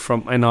go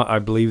from, and I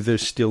believe they're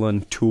still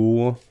on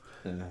tour,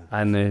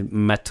 and they're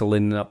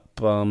metaling up,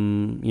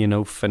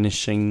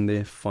 finishing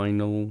their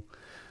final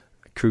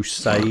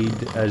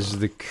crusade as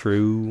the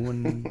crew,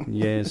 and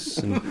yes,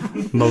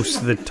 and most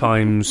of the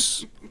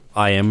times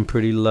I am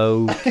pretty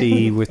low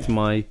key with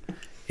my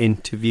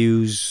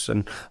interviews,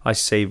 and I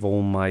save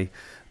all my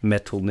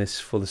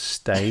metalness for the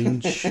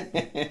stage,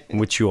 in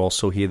which you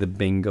also hear the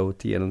bingo at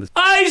the end of the.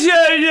 I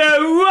don't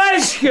know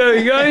what's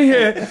going on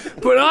here,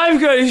 but I've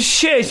got a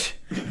shit.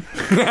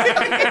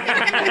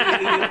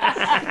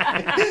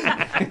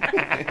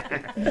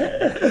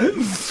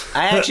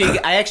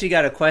 I actually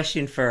got a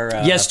question for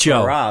yes,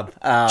 Joe. For Rob.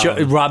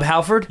 Rob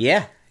Halford.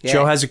 Yeah.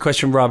 Joe has a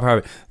question for Rob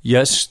Halford.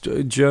 Yes,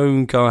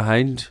 Joe, go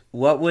ahead.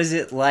 What was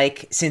it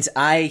like? Since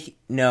I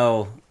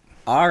know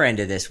our end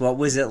of this, what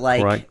was it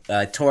like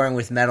touring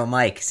with Metal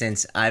Mike?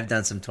 Since I've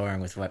done some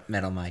touring with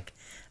Metal Mike,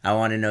 I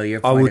want to know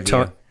your point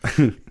of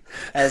view.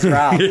 As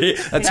Rob,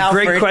 that's a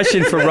great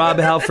question for Rob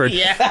Halford.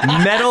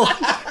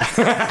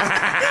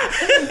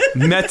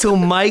 Metal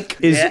Mike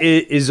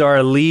is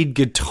our lead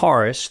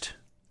guitarist.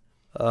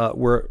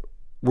 We're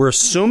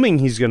assuming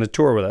he's going to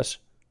tour with us,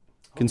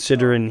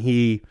 considering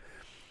he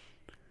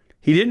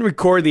didn't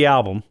record the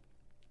album.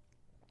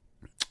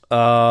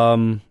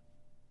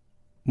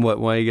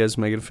 Why are you guys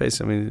making a face?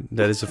 I mean,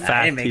 that is a fact.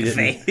 I didn't make a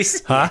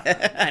face. Huh?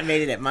 I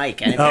made it at Mike.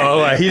 He didn't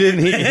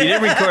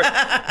record.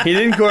 He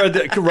didn't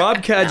record.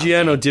 Rob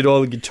Caggiano did all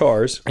the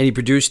guitars and he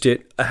produced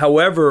it.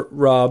 However,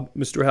 Rob,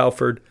 Mr.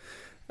 Halford,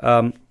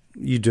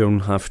 you don't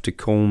have to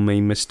call me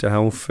Mr.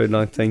 Halford.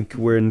 I think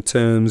we're in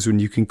terms when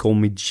you can call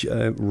me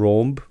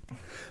Rob.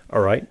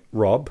 All right,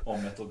 Rob. Or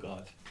Metal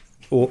God.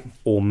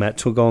 or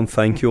metal gone.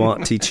 Thank you,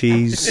 Auntie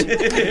Cheese.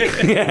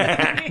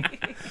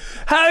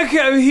 How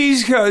come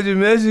he's called the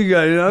metal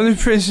guy and I'm the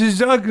Prince of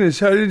Darkness?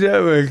 How did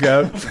that work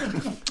out?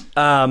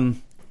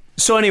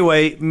 So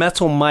anyway,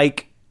 Metal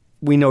Mike,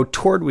 we know,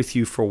 toured with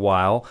you for a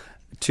while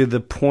to the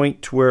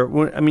point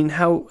where, I mean,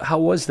 how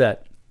was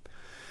that?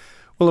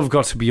 Well, I've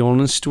got to be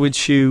honest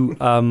with you.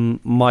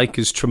 Mike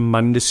is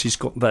tremendous. He's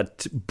got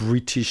that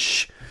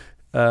British,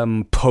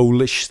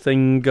 Polish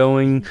thing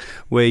going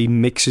where he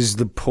mixes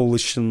the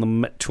Polish and the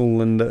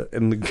metal and the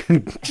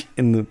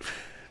in the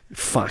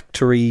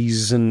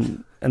factories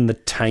and the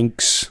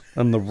tanks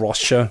and the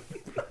Russia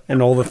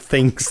and all the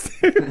things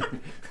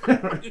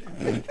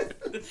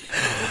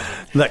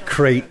that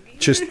create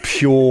just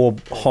pure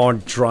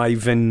hard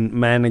driving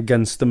man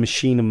against the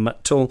machine of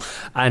metal.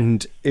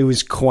 And it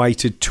was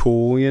quite a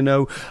tour, you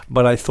know.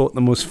 But I thought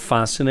the most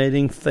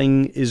fascinating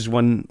thing is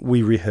when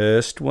we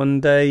rehearsed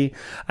one day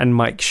and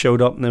Mike showed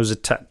up and there was a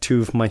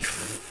tattoo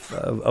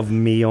of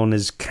me on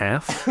his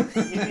calf.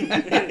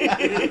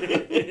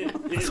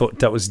 I thought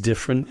that was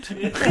different.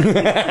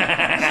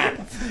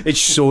 It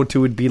sort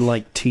of would be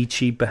like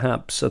Teachy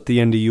perhaps at the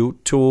end of your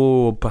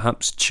tour, or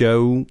perhaps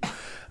Joe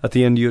at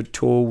the end of your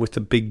tour with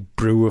a big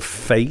Breuer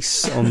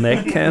face on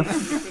their calf.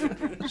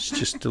 It's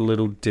just a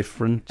little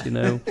different, you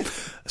know.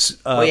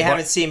 Well, you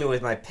haven't seen me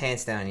with my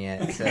pants down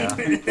yet, so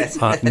that's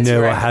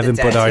no, I haven't,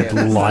 but I'd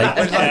like.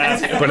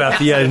 But at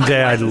the end of the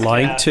day, I'd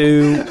like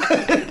to.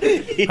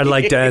 I'd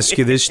like to ask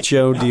you this,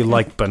 Joe. Do you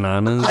like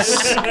bananas?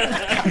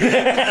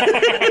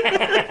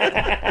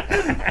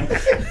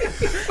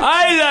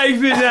 I like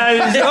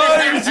bananas all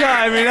the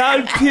time, and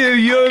I'll peel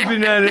your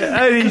banana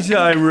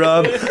anytime,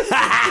 Rob.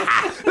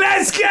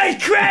 Let's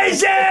get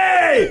crazy!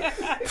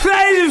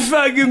 Play the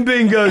fucking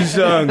bingo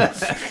song.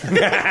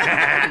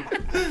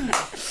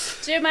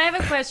 Jim, I have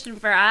a question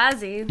for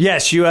Ozzy.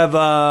 Yes, you have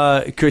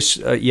Chris.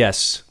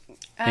 Yes,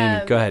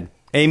 Amy, go ahead.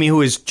 Amy,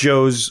 who is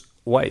Joe's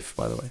wife,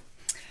 by the way.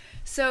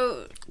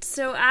 So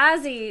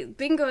Ozzy,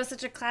 Bingo is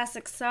such a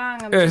classic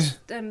song.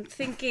 I'm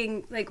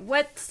thinking, like,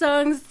 what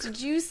songs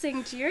did you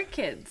sing to your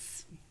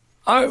kids?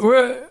 When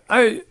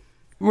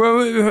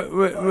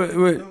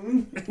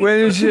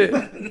is it?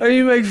 Are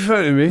you making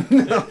fun of me?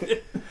 No.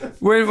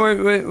 When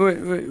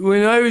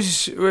I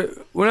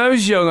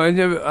was young, I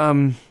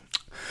never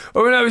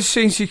when I was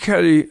singing to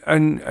Kelly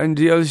and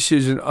the other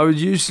children, I would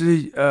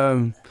usually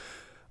I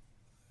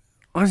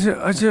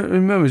don't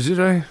remember, did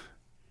I?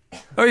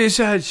 Oh yes,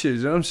 I had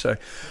children. I'm sorry.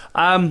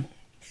 I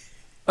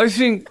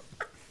think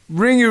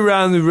 "Ring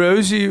Around the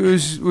Rosie"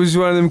 was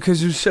one of them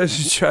because it was such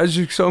a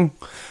tragic song,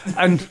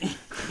 and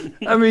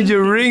I mean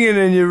you're ringing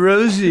and you're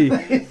Rosie,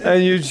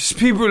 and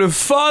people are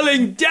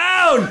falling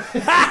down.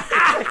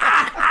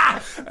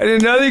 And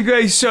another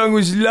great song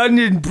was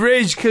 "London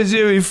Bridge" because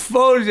they would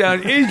fall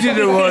down into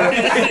the water,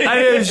 and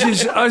it was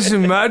just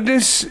awesome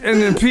madness,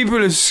 and the people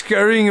are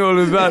scurrying all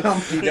about.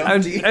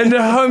 And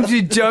the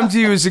Humpty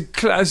Dumpty was a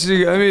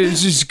classic. I mean,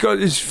 it's just got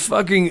this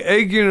fucking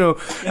egg, you know,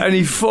 and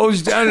he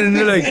falls down, and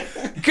they're like,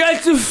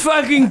 "Get the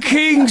fucking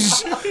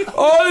kings,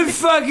 all the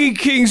fucking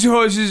king's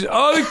horses,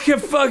 all the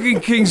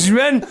fucking king's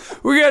men.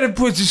 We got to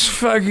put this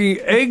fucking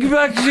egg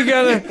back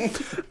together."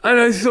 And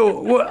I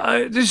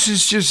thought, this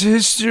is just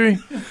history.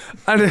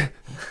 And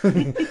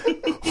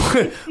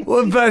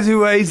what better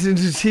way than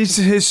to teach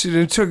the history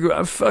and talk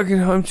about fucking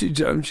Humpty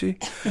Dumpty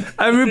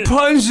and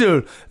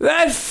Rapunzel,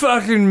 that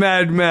fucking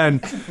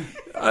madman.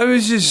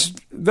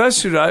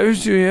 That's what I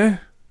was doing, yeah.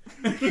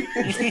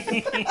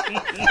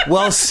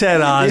 Well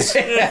said, Oz.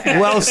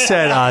 Well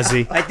said,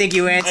 Ozzy. I think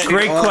you answered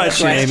Great all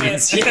question, the Amy.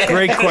 questions.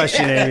 Great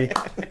question, Amy.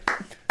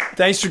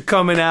 Thanks for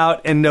coming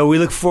out, and we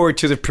look forward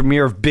to the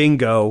premiere of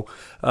Bingo.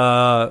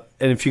 And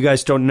if you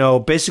guys don't know,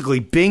 basically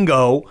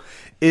Bingo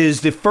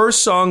is the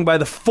first song by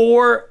the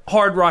 4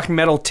 hard rock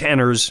metal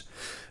tenors.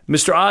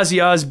 Mr.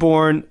 Ozzy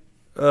Osbourne,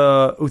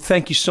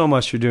 thank you so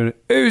much for doing it.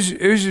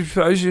 It was a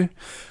pleasure.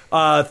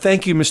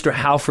 Thank you, Mr.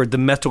 Halford, the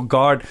Metal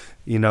Guard.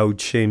 You know,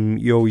 Jim,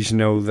 you always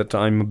know that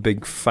I'm a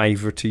big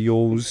favourite to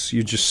yours.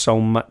 You're just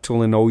so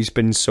metal and always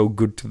been so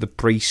good to the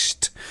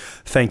priest.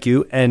 Thank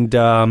you. And,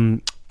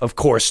 of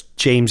course,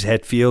 James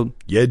Hetfield.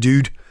 Yeah,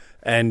 dude.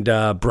 And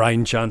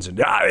Brian Johnson.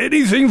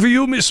 Anything for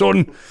you, my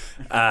son.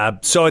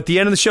 So at the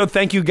end of the show,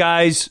 thank you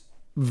guys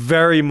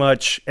very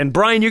much. And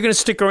Brian, you're going to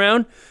stick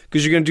around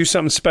because you're going to do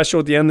something special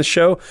at the end of the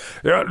show.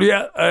 At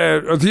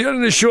the end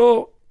of the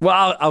show,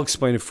 well, I'll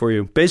explain it for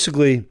you.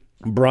 Basically,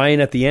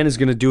 Brian at the end is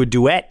going to do a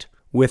duet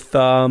with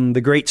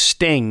the great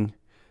Sting.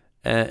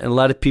 And a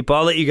lot of people,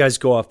 I'll let you guys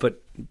go off.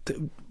 But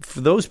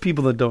for those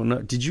people that don't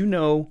know, did you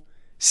know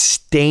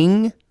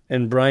Sting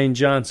and Brian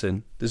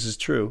Johnson, this is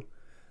true,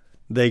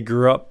 they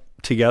grew up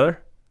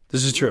together?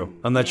 This is true.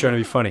 I'm not trying to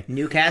be funny.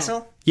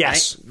 Newcastle?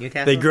 Yes. Right?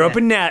 Newcastle? They grew up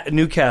in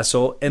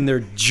Newcastle, and they're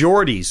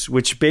Geordies,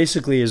 which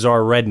basically is our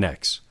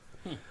rednecks.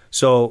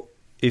 So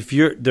if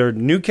they're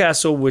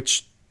Newcastle,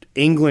 which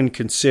England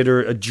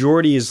consider a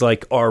Geordie is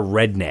like our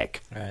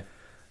redneck. Right.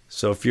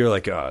 So if you're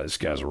like, oh, this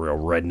guy's a real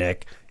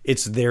redneck,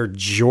 it's their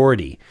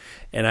Geordie.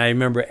 And I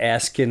remember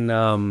asking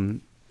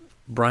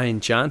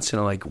Brian Johnson,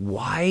 I'm like,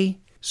 why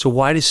so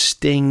why does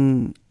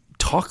Sting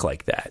talk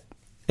like that?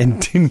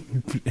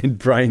 And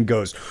Brian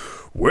goes,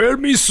 well,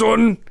 me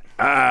son,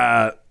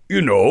 in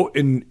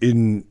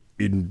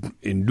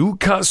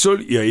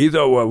Newcastle, you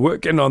either were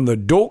working on the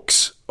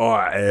docks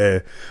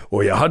or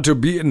you had to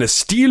be in the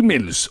steel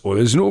mills, or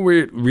there's no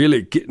way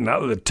really getting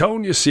out of the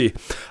town, you see.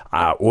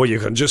 Or you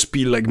can just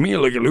be like me,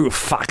 like a little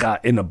fucker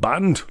in a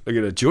band, like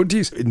at the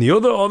Junties. And the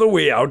other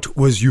way out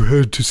was you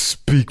had to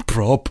speak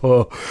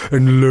proper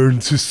and learn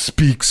to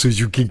speak so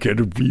you can get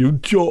a real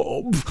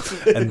job.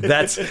 And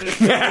that's... and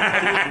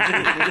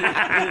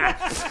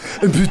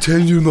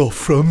pretend you're not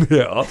from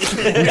here.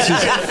 Which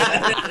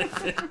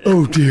is...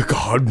 oh, dear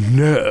God,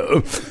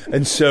 no.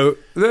 And so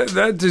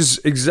that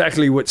is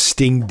exactly what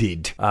Sting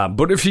did.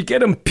 But if you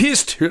get him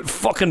pissed,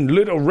 fucking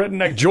little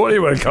redneck Johnny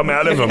will come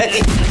out of him.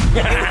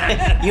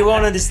 You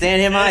won't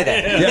understand him either.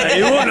 Yeah,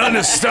 you won't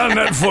understand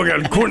that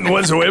fucking cunt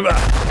whatsoever.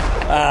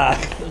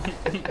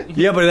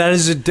 Yeah, but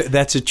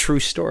that's a true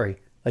story.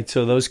 Like,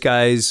 so those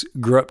guys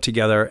grew up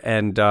together,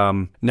 and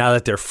now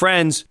that they're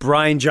friends,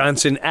 Brian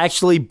Johnson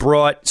actually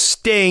brought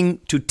Sting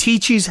to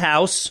Tichy's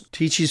house,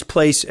 Tichy's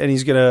place, and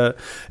he's gonna...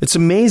 It's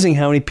amazing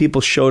how many people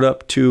showed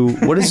up to...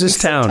 What is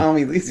this town?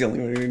 Tommy Lee's the only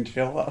one who didn't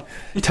show up.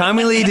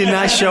 Tommy Lee did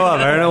not show up.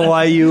 I don't know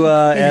why you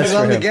asked for him. He was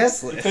on the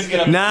guest list.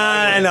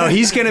 No.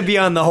 He's going to be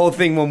on the whole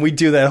thing when we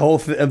do that whole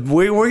thing.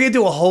 We're going to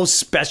do a whole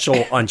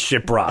special on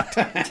Shiprocked.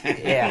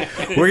 Yeah.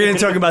 We're going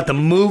to talk about the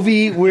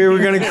movie we're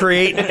going to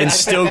create and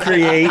still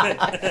create,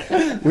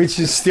 which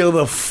is still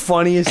the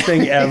funniest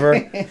thing ever.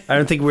 I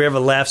don't think we ever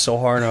laughed so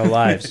hard in our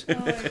lives.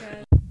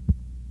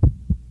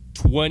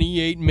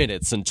 28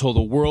 minutes until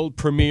the world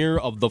premiere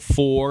of the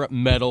Four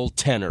Metal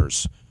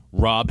Tenors.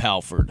 Rob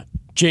Halford,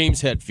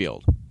 James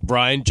Hetfield,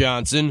 Brian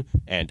Johnson,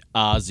 and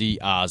Ozzy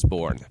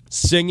Osbourne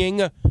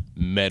singing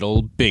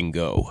Metal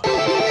Bingo.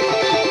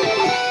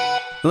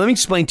 Let me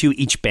explain to you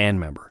each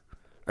band member.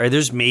 All right,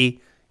 there's me,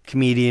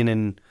 comedian,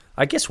 and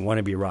I guess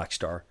wannabe rock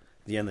star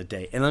at the end of the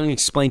day. And let me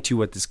explain to you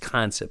what this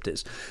concept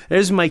is.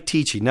 There's Mike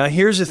Tichy. Now,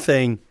 here's the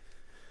thing.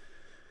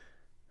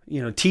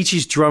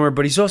 Tichy's drummer,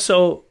 but he's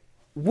also...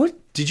 What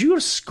did you go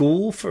to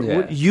school for? Yeah.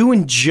 What, you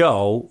and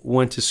Joe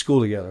went to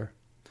school together.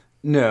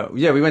 No,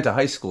 yeah, we went to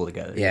high school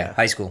together. Yeah,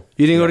 high school.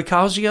 You didn't go to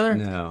college together?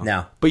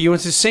 No. But you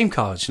went to the same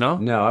college, no?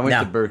 No, I went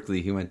to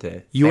Berkeley. He went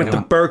to... You went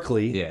to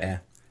Berkeley?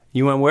 Yeah.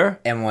 You went where?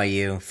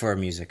 NYU for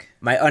music.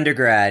 My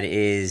undergrad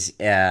is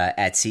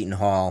at Seton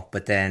Hall,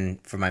 but then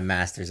for my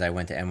master's, I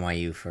went to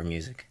NYU for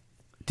music.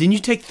 Didn't you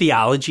take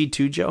theology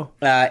too, Joe?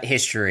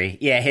 History.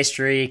 Yeah,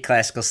 history,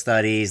 classical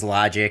studies,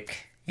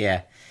 logic.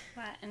 Yeah.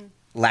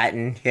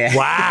 Latin, yeah.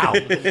 Wow.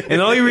 And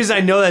the only reason I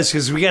know that is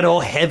because we got all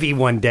heavy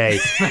one day.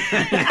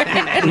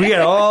 We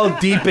got all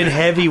deep and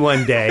heavy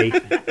one day.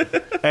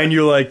 And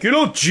you're like,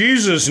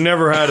 Jesus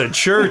never had a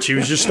church. He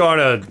was just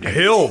on a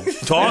hill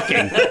talking.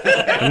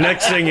 And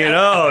next thing you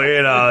know,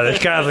 the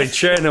Catholic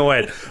Church, and I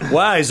went,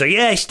 wow. He's like,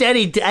 yeah, I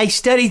studied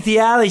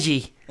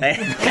theology.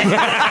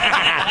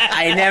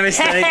 I never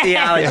studied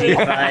theology.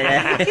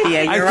 But,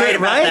 yeah, you're right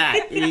about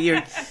that.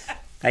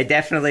 I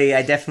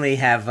definitely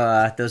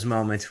have those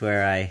moments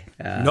where I...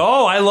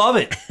 No, I love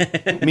it.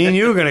 Me and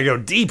you are going to go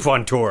deep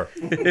on tour.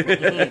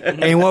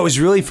 And what was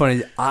really funny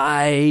is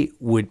I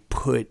would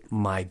put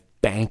my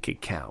bank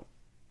account,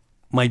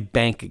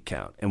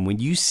 and when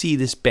you see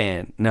this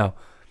band... Now,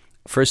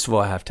 first of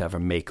all, I have to have a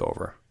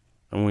makeover.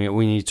 And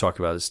we need to talk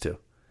about this too.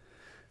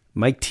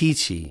 Mike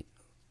Tichy,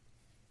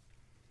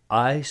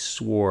 I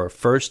swore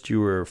first you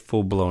were a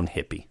full-blown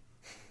hippie.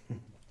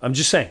 I'm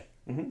just saying.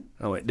 Mm-hmm.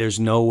 Oh, wait, there's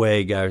no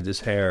way a guy with this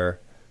hair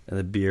and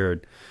the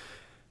beard,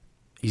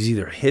 he's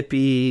either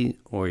hippie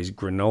or he's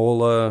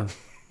granola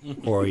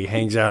or he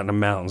hangs out in the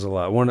mountains a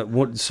lot.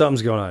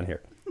 Something's going on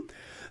here.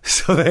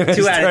 So then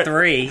 2 out of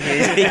 3. You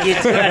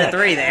get 2 out of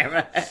 3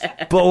 there.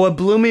 But what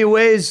blew me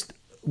away is,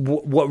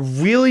 what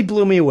really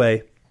blew me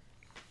away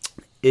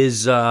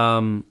is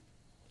when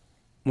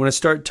I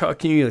started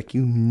talking to you, like,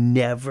 you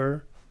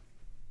never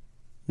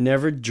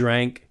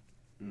drank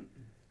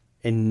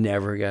and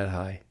never got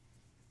high.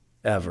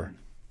 Ever.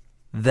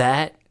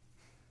 That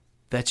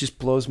just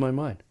blows my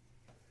mind.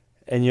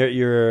 And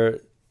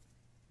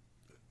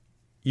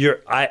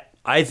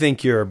I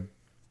think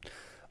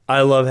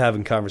I love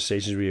having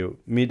conversations with you.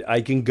 I mean,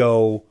 I can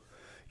go,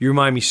 you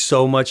remind me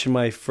so much of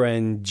my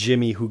friend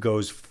Jimmy, who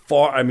goes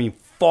far.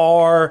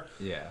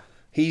 Yeah.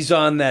 He's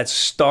on that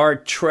Star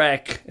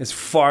Trek, as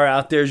far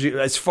out there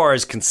as far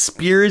as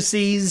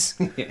conspiracies.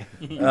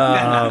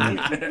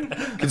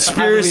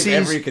 Conspiracies.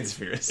 Every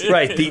conspiracy.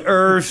 Right. The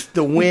earth,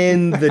 the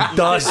wind, the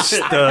dust,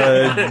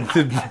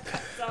 the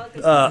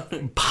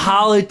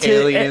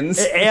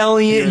politics.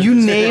 Alien. You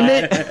name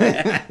it.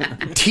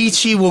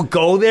 Tichy will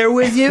go there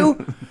with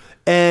you.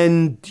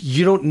 And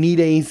you don't need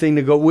anything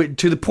to go with,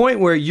 to the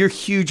point where you're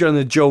huge on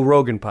the Joe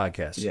Rogan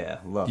podcast. Yeah,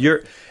 love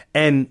it.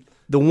 And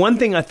the one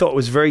thing I thought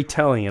was very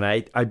telling, and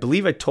I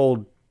believe I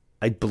told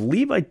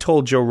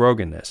Joe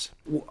Rogan this.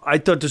 I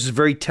thought this was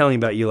very telling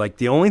about you. Like,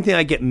 the only thing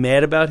I get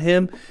mad about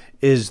him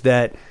is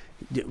that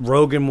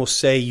Rogan will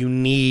say you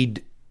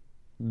need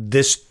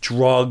this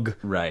drug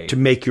to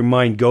make your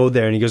mind go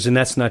there. And he goes, and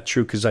that's not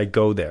true because I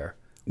go there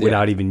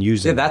without even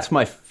using it. That's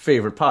my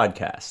favorite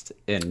podcast.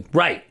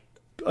 Right.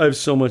 I have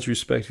so much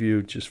respect for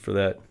you just for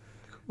that.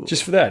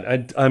 Just for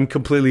that. I'm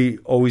completely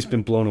always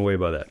been blown away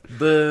by that.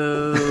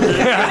 Boo.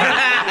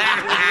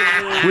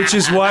 Which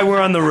is why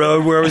we're on the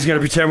road. We're always going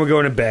to pretend we're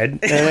going to bed.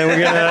 And then we're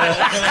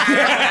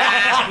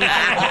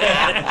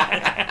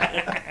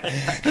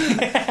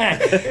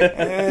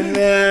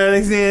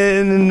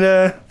going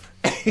to...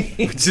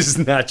 which is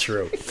not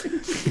true.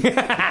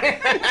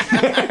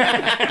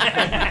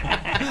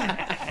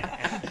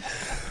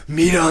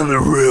 Meet on the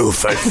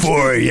roof at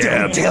 4 a.m.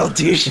 Don't tell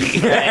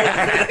Tishy.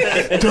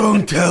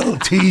 Don't tell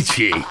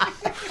Tishy.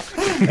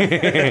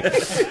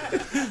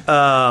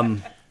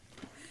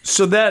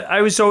 So that I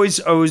always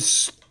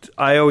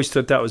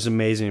thought that was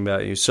amazing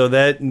about you. So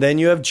that then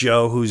you have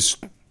Joe, who's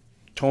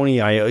Tony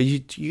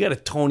Iommi. You got a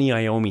Tony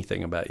Iommi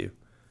thing about you.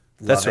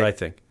 That's what I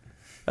think.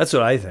 That's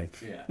what I think.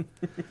 Yeah.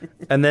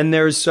 And then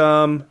there's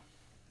Metal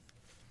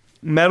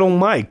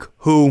Mike,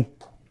 who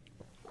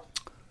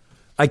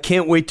I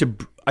can't wait to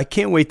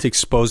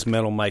expose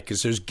Metal Mike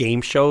because there's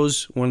game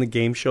shows. One of the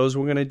game shows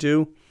we're gonna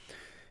do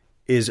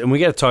is, and we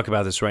got to talk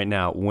about this right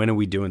now. When are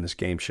we doing this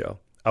game show?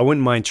 I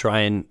wouldn't mind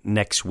trying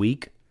next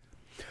week.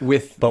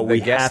 But we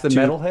guess the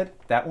Metalhead,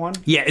 that one?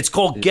 Yeah, it's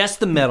called Guess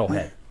the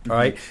Metalhead. All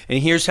right, and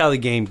here's how the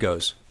game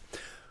goes.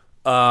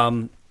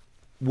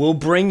 We'll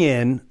bring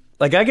in,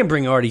 like, I can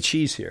bring Artie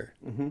Cheese here,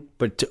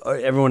 but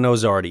everyone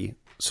knows Artie,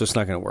 so it's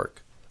not going to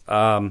work.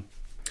 Bring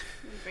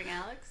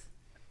Alex?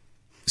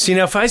 See,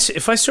 now if I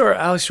saw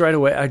Alex right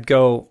away, I'd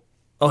go,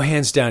 oh,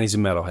 hands down, he's a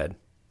metalhead.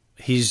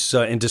 He's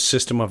into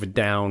System of a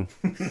Down.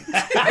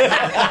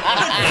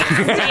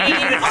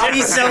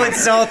 He's so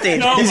insulted.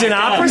 No, he's an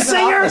opera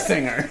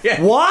singer?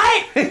 Yeah.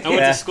 What? I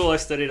went to school, I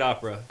studied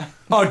opera.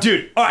 Oh,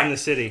 dude. All right. In the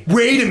city.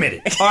 Wait a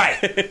minute. All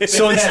right.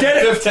 So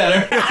instead of...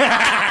 tenor.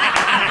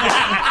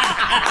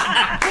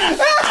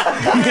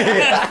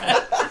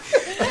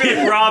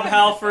 Rob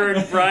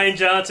Halford, Brian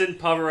Johnson,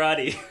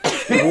 Pavarotti.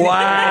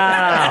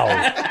 Wow.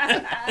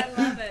 I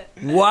love it.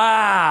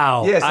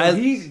 Wow. Yeah, so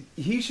he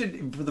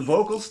should, for the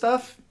vocal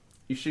stuff,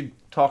 you should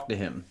talk to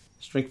him.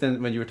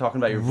 Strengthen when you were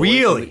talking about your voice.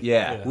 Really?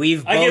 Yeah.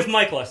 I give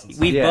Mike lessons.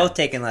 We've both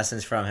taken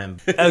lessons from him.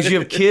 Oh, you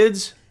have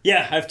kids?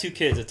 Yeah, I have 2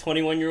 kids, a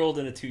 21-year-old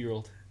and a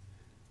 2-year-old.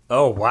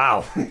 Oh,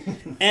 wow.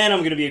 And I'm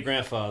going to be a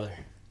grandfather.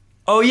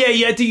 Oh,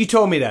 yeah, I think you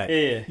told me that.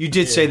 Yeah. You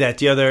did say that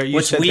the other... You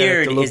What's said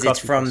weird that is it's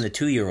from the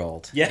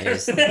 2-year-old. Yeah. There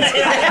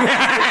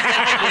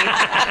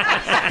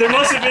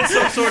must have been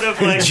some sort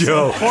of like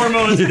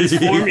hormones in his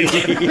formula.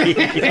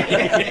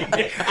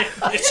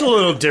 It's a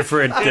little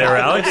different there,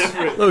 Alex.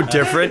 A little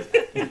different.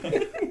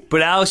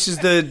 But Alex is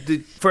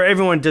the for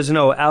everyone who doesn't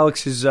know,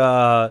 Alex is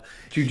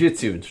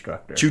jiu-jitsu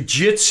instructor.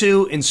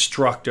 Jiu-jitsu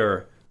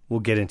instructor. We'll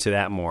get into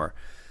that more.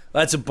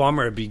 That's a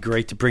bummer. It'd be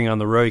great to bring on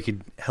the road. He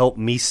could help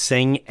me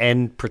sing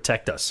and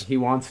protect us. He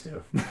wants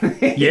to.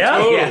 Yeah?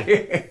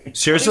 Totally.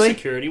 Seriously?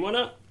 Security, why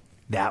not?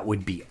 That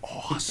would be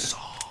awesome.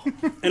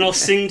 And I'll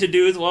sing to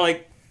dudes while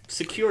I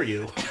secure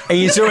you. And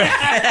you say, you're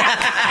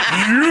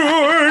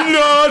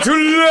not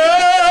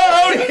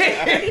allowed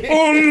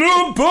on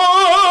the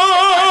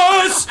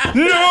bus.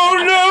 No.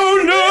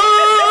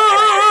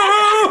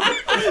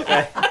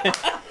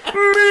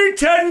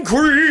 Meet and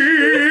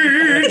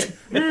greet.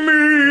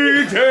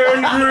 Meet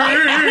and greet.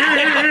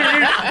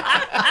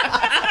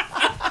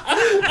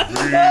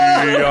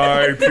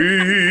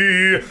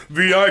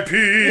 VIP.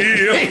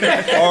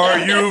 Are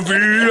you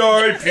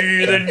VIP?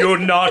 Then you're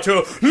not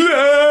allowed.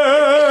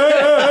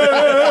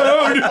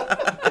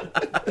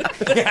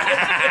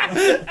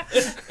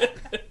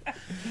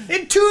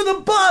 Into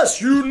the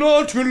bus. You're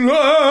not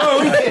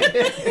allowed.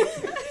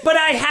 But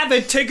I have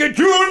a ticket.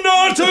 You're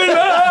not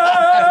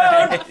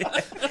allowed.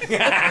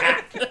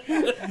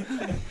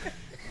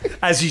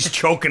 As he's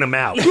choking him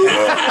out.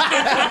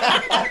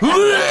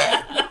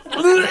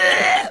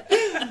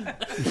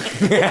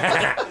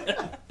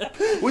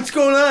 What's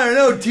going on? I don't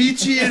know.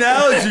 Teachy and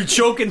Alex are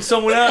choking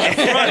someone out in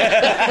front.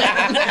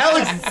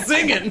 Alex is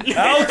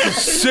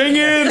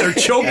singing. They're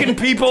choking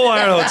people. I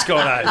don't know what's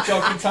going on.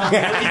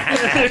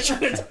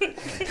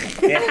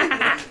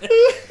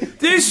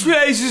 This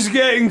place is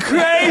getting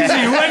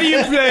crazy. When are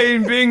you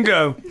playing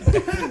bingo?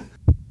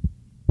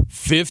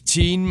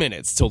 15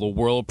 minutes till the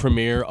world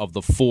premiere of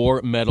the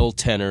 4 metal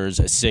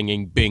tenors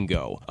singing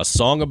Bingo, a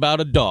song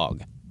about a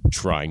dog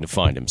trying to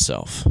find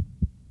himself.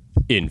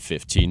 In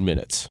 15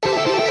 minutes.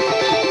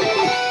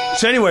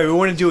 So anyway, we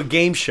want to do a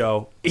game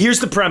show. Here's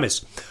the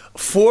premise.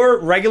 4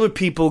 regular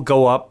people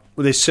go up,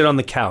 they sit on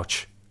the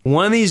couch.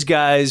 One of these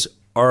guys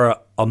are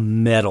a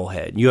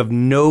metalhead. You have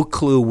no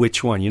clue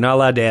which one. You're not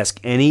allowed to ask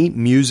any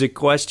music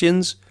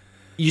questions.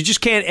 You just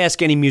can't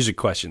ask any music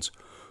questions.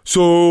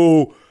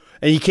 So,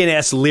 and you can't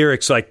ask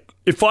lyrics like,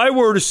 if I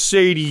were to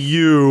say to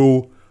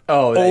you,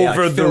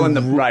 over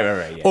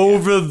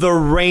the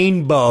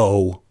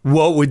rainbow,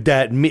 what would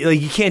that mean?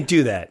 Like, you can't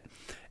do that.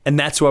 And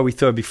that's why we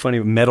thought it'd be funny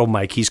with Metal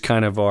Mike. He's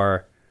kind of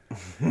our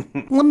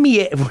Let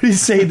me. What do you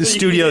say in the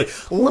studio?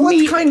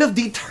 What kind of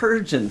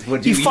detergent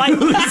would you use? If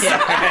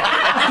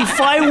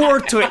I were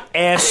to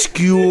ask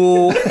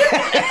you,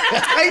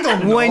 I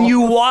don't know. when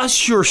you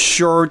wash your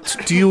shirt,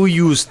 do you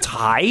use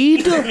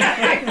Tide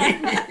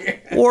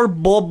or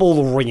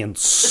bubble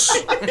rinse?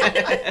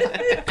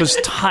 Because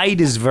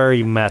Tide is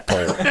very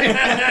metal.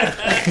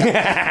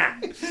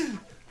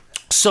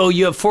 So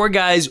you have 4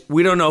 guys.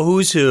 We don't know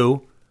who's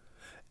who.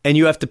 And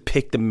you have to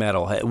pick the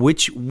metalhead.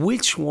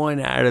 Which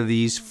one out of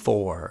these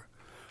 4?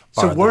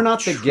 So we're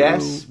not the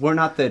guess. We're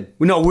not the.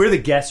 No, we're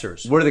the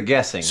guessers. We're the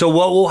guessing. So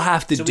what we'll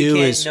have to do we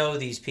can't is know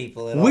these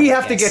people at all. we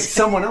have to get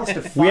someone else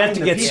to find. we have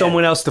to get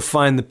someone else to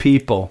find the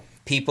people.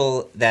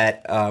 People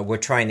that we're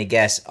trying to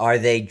guess, are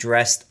they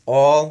dressed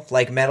all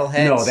like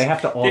metalheads? No, they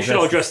have to all. They should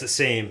all dress the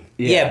same.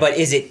 Yeah, but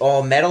is it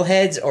all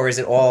metalheads or is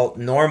it all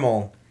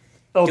normal?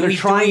 Oh, they're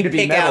trying to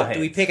be metalheads. Do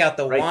we pick out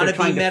the right? wannabe They're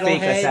trying to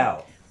fake us metalhead?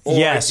 out. Or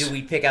Yes. do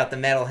we pick out the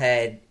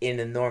metalhead in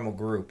a normal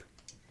group?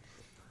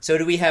 So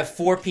do we have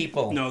 4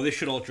 people? No, they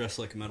should all dress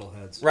like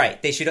metalheads.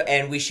 Right. They should,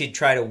 and we should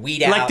try to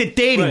weed out Like the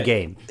dating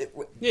game.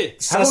 Yeah.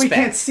 How about we suspect.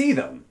 can't see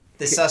them?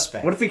 The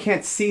suspect. What if we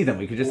can't see them?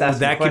 We could just ask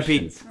That them could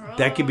be questions.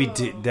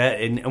 that,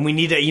 and we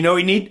need that. You know what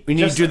we need? We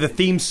need to do the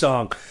theme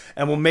song,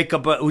 and we'll make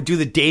up. We'll do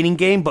the dating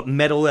game, but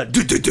metal. Guess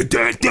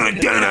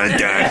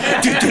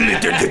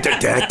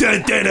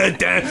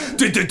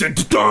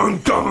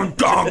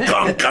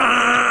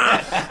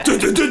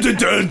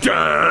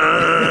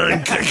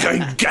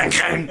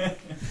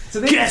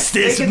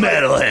this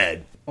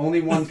metalhead.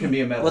 Only one can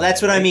be a metalhead. Well,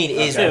 that's what I mean.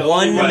 Is Okay.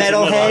 one Right.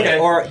 metalhead, Okay.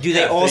 or do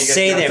they all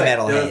say they're There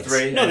are metalheads?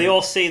 3. No, they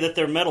all say that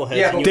they're metalheads.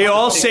 Yeah, and you They have to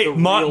all pick say the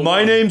my real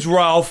one. name's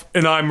Ralph,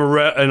 and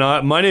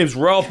my name's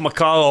Ralph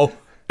Macallo,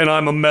 and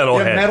I'm a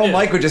metalhead. Yeah, Metal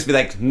Mike would just be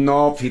like,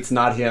 nope, it's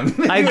not him.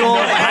 I go.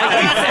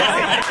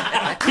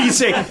 He'd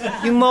say,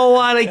 you know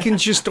what? I can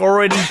just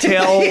already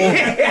tell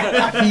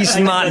he's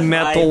not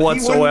metal He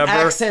wouldn't whatsoever.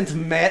 accent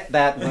met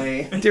that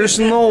way. There's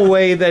no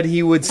way that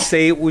he would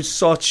say it with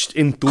such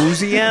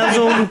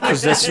enthusiasm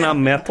because that's not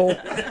metal.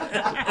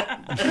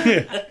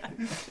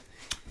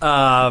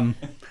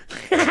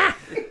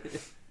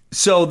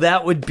 So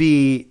that would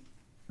be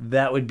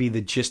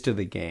the gist of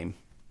the game.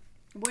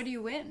 What do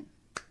you win?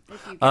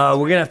 We're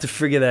gonna have to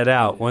figure that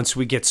out once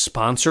we get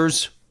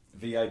sponsors.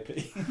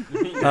 VIP.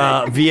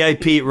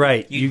 VIP,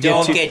 right? You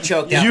don't get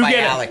choked out by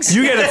Alex.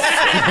 You get a.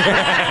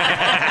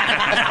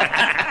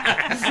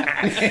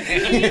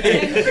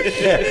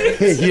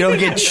 You don't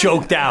get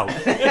choked out.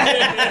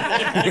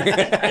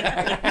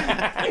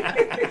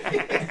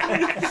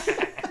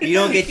 You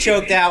don't get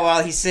choked out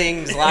while he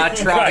sings La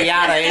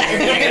Traviata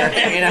in your ear.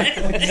 You know?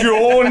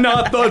 You're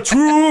not the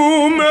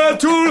true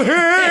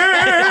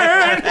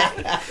metalhead.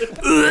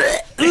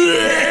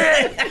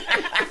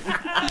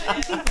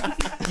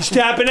 He's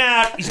tapping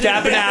out. He's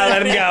tapping out.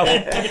 Let him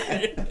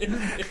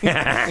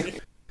go.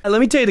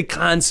 Let me tell you the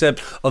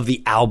concept of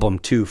the album,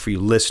 too, for you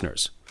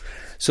listeners.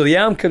 So the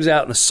album comes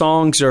out and the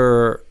songs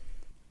are,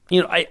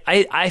 you know,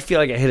 I feel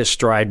like I hit a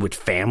stride with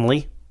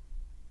family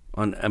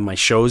on my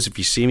shows, if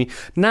you see me.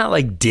 Not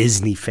like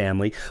Disney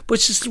family, but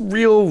it's just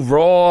real,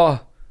 raw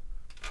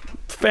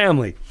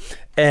family.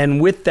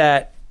 And with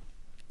that,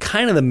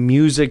 kind of the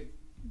music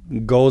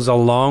goes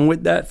along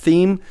with that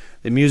theme.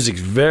 The music's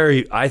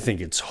very, I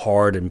think it's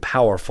hard and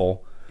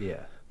powerful.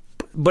 Yeah.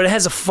 But it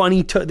has a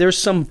funny, there's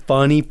some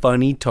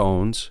funny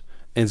tones,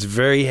 and it's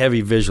very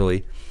heavy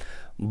visually.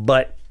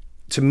 But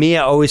to me,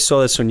 I always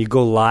saw this when you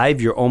go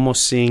live, you're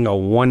almost seeing a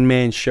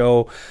one-man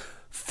show,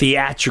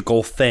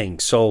 theatrical thing.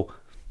 So,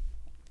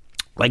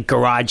 like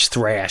Garage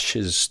Thrash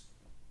is,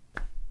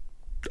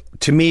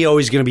 to me,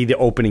 always going to be the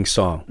opening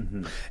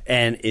song,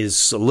 and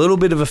is a little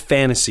bit of a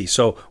fantasy.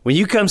 So when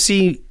you come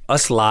see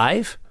us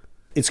live,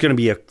 it's going to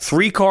be a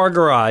 3-car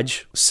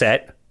garage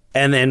set,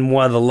 and then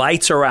while the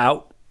lights are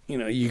out, you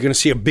know, you're going to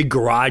see a big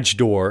garage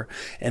door,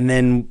 and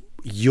then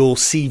you'll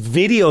see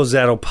videos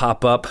that'll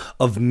pop up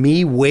of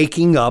me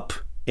waking up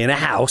in a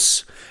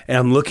house, and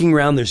I'm looking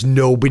around, there's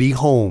nobody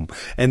home,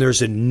 and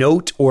there's a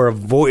note or a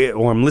voice,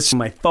 or I'm listening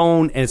to my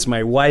phone, and it's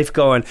my wife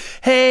going,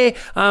 hey,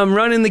 I'm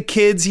running the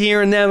kids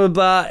here and blah,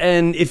 blah,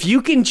 and if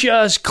you can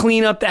just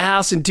clean up the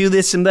house and do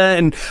this and that,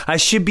 and I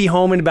should be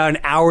home in about an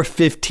hour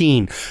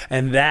 15,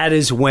 and that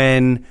is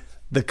when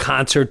the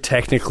concert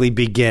technically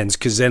begins,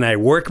 because then I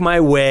work my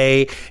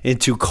way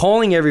into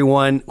calling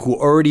everyone who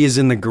already is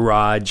in the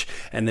garage,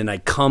 and then I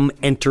come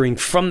entering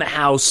from the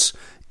house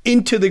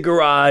into the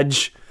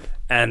garage,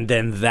 and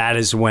then that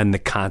is when the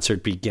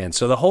concert begins.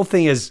 So the whole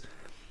thing is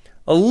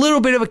a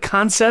little bit of a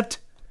concept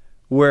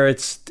where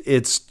it's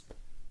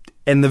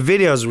and the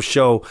videos will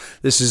show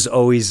this is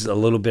always a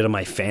little bit of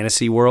my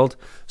fantasy world.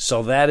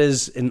 So that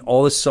is in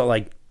all this, so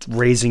like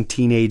raising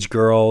teenage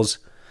girls.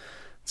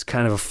 It's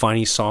kind of a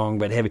funny song,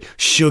 but heavy.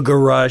 Sugar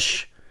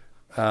Rush.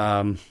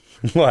 What,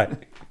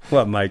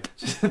 Mike?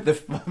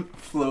 The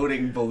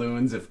floating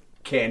balloons of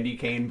candy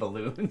cane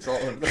balloons all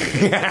over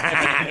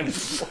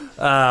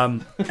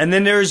and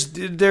then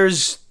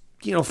there's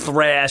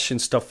thrash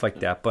and stuff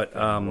like that. But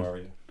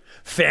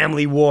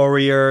Family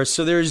Warrior.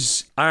 So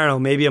there's, I don't know,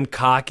 maybe I'm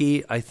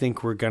cocky. I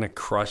think we're going to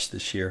crush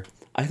this year.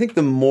 I think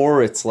the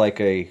more it is like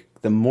a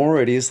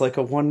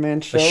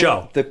one-man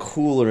show, the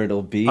cooler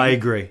it'll be. I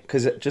agree.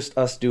 Because just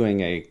us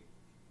doing a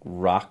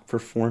rock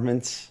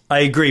performance, I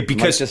agree,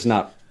 because just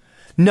not.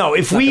 No,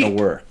 if we gonna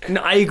work.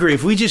 No, I agree.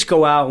 If we just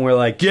go out and we're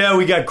like, yeah,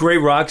 we got great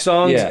rock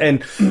songs,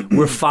 and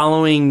we're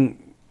following.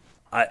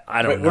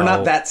 I don't know. We're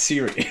not that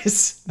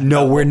serious.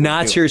 No, we're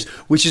not serious.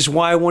 Which is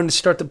why I wanted to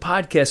start the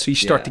podcast, so you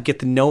start to get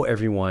to know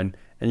everyone,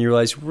 and you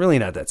realize we're really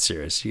not that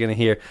serious. You're gonna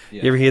hear.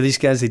 You ever hear these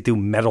guys? They do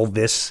metal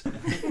this.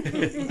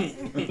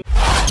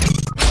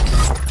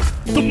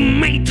 The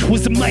mate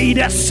was made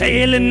a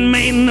sailing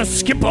man, the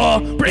skipper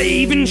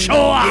brave and sure.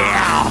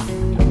 Yeah.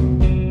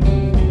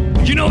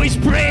 You know he's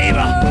brave.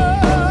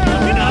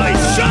 You know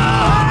he's sure.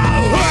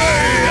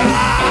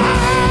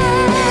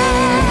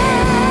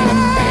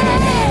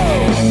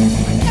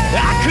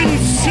 I couldn't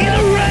see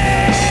the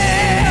rain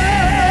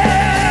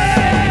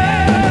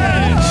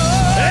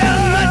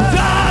and the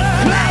dark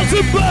clouds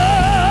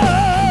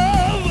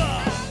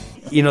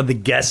above. You know, the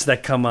guests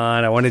that come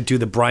on. I want to do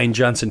the Brian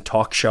Johnson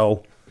talk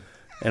show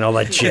and all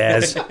that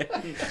jazz.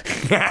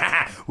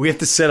 We have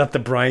to set up the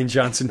Brian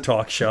Johnson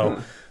talk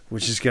show,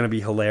 which is going to be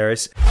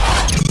hilarious.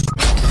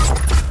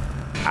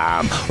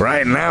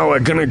 Right now we're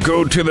gonna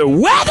go to the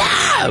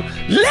weather.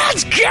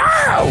 Let's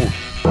go.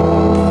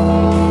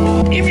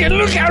 If you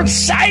look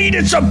outside,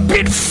 it's a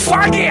bit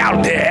foggy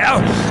out there,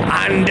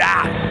 and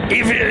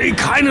if it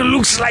kind of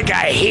looks like a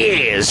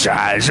haze.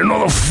 You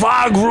know, the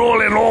fog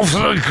rolling off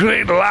the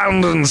great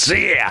land and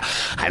sea,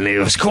 and it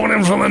was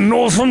coming from the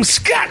north from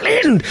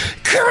Scotland,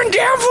 coming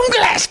down from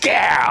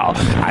Glasgow.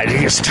 I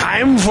think it's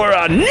time for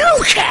a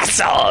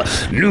Newcastle.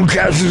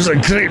 Newcastle's a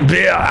great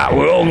beer.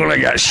 We're all gonna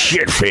get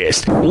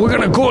shit-faced. We're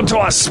gonna go to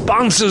our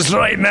sponsors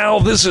right now.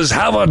 This is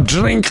Have a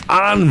Drink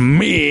on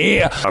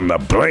Me on the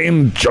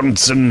Brian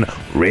Johnson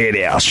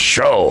Radio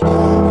Show.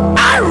 All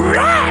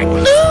right,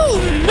 ooh,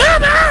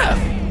 mama.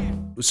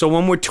 So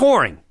when we're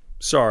touring,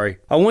 I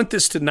want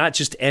this to not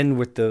just end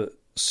with the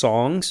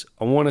songs.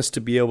 I want us to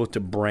be able to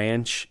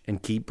branch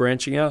and keep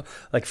branching out.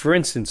 Like, for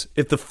instance,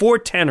 if the Four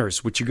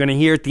Tenors, which you're going to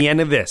hear at the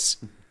end of this,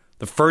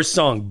 the first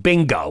song,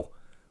 Bingo,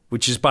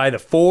 which is by the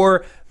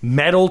Four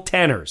Metal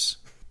Tenors,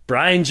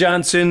 Brian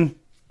Johnson,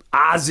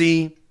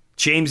 Ozzy,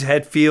 James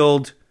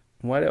Hetfield,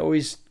 Rob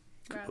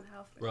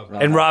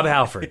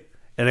Halford.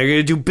 And they're going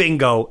to do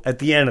Bingo at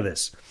the end of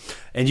this.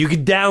 And you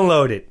can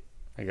download it.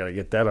 I got to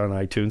get that on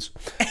iTunes.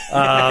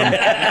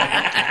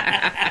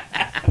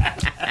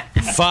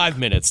 5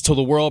 minutes till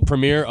the world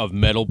premiere of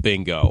Metal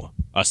Bingo,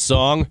 a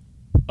song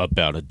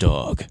about a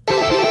dog.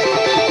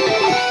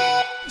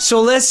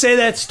 So let's say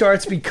that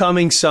starts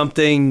becoming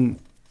something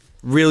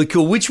really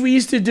cool, which we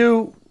used to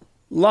do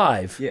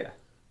live. Yeah.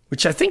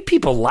 Which I think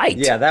people liked.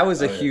 Yeah, that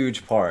was a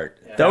huge part.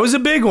 That was a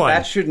big one.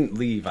 That shouldn't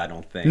leave, I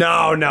don't think.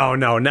 No,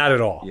 not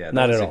at all. Yeah,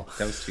 not at all.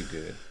 That was too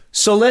good.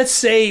 So let's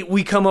say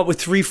we come up with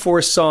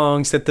 3-4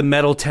 songs that the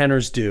metal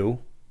tenors do,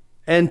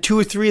 and 2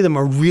 or 3 of them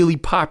are really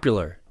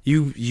popular.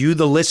 You,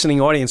 the listening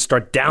audience,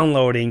 start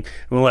downloading,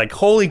 and we're like,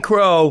 holy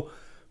crow,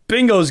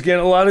 Bingo's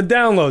getting a lot of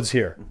downloads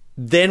here.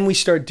 Then we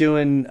start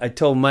doing, I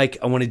told Mike,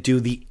 I want to do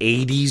the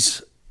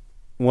 80s.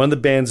 One of the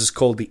bands is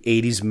called the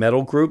 80s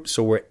Metal Group,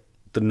 so we're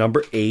the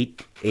number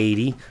 8,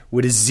 80,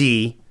 with a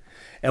Z.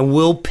 And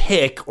we'll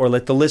pick, or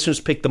let the listeners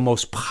pick, the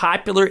most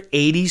popular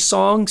 80s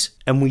songs,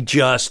 and we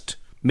just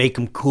make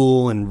them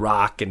cool and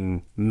rock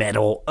and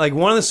metal. Like,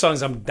 one of the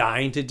songs I'm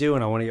dying to do,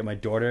 and I want to get my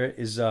daughter,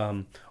 is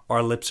Our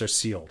Lips Are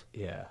Sealed.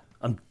 Yeah.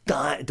 I'm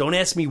dying. Don't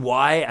ask me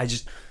why. I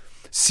just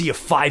see a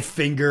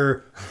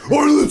 5-finger,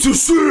 Our Lips Are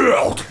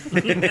Sealed!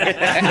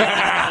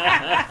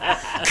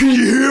 Can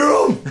you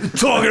hear them?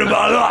 Talking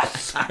about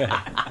us.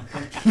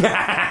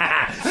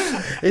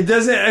 It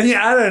doesn't,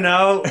 I don't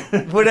know.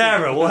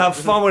 Whatever. We'll have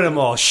fun with them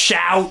all.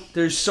 Shout.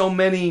 There's so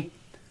many.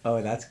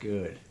 Oh, that's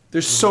good.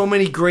 There's so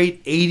many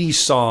great 80s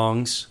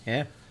songs.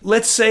 Yeah.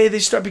 Let's say they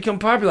start becoming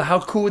popular. How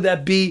cool would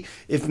that be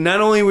if not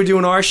only we're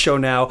doing our show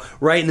now,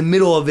 right in the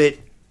middle of it,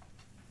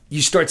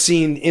 you start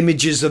seeing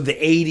images of the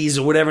 80s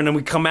or whatever, and then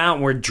we come out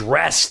and we're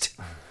dressed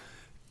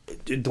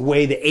the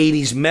way the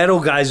 80s metal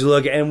guys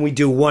look, and we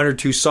do 1 or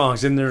 2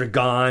 songs, and they're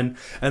gone,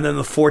 and then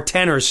the 4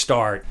 tenors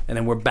start, and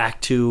then we're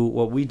back to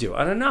what we do.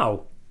 I don't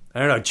know,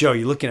 Joe,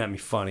 you're looking at me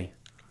funny.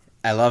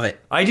 I love it.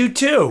 I do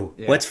too.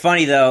 Yeah. What's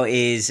funny, though,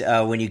 is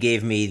when you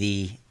gave me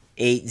the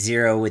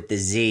 80 with the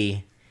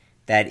Z,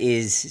 that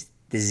is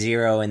the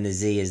 0 and the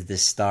Z is the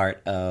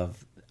start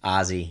of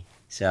Ozzy.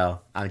 So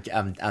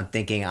I'm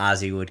thinking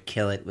Ozzy would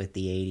kill it with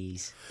the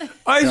 80s.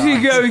 I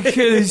think I would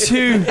kill it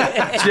too,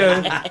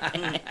 Joe.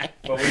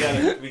 But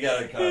we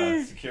got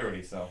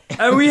security, so.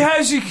 And we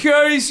have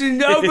security, so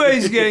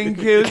nobody's getting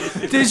killed.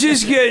 They're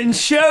just getting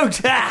choked.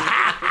 Choke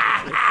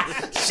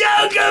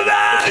them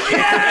out,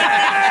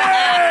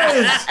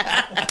 yes!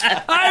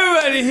 I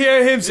want to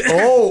hear him say,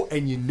 oh,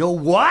 and you know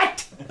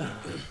what?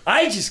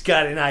 I just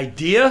got an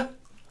idea.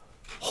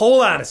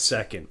 Hold on a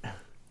second.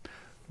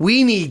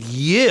 We need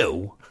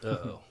you.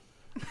 Uh-oh.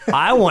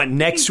 I want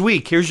next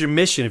week, here's your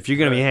mission if you're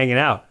going to be hanging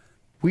out.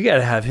 We got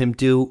to have him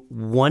do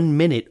 1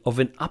 minute of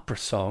an opera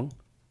song,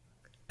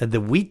 and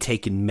then we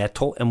take in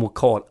metal and we'll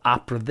call it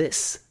Opera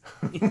This.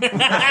 So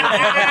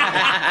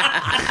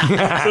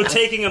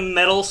taking a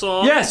metal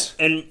song Yes.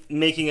 and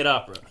making it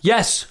opera.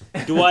 Yes.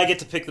 Do I get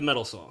to pick the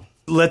metal song?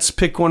 Let's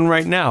pick one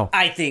right now.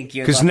 I think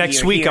you're because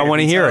next week I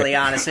want to hear it.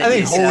 I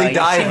think Holy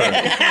Diver.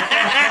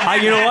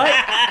 You know what?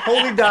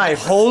 Holy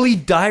Diver. Holy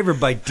Diver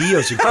by Dio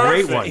is a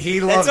great one.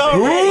 He loves it.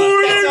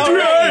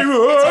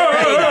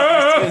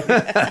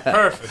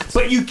 Perfect.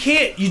 But you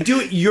can't. You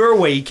do it your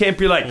way. You can't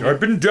be like, I've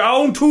been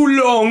down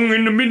too long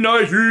in the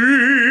midnight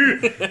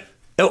heat.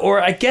 Or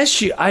I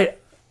guess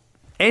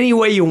any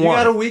way you want. You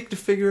got a week to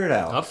figure it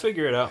out. I'll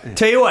figure it out.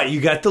 Tell you what, you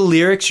got the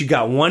lyrics. You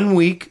got 1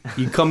 week.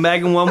 You come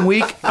back in 1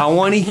 week. I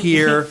want to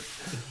hear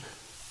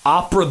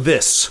Opera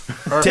This.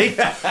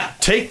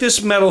 Take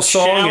this metal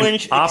song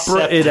Challenge and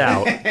opera accepted. it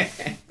out.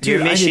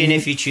 Your mission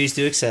if you choose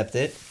to accept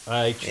it.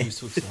 I choose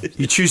to accept.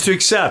 You choose to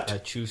accept. I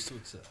choose to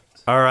accept.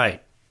 All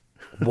right.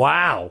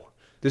 Wow.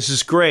 This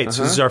is great.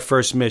 So this is our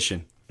first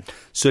mission.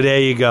 So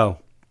there you go.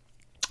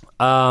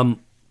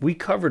 We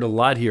covered a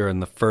lot here in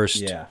the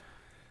first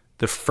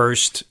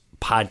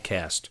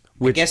podcast.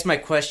 I guess my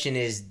question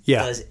is,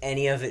 does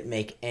any of it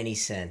make any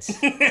sense?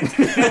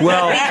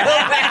 Well,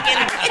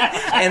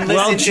 and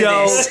listen to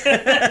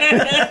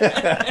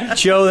this.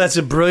 Joe, that's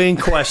a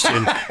brilliant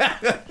question.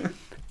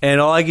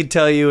 And all I can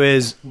tell you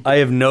is I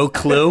have no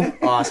clue.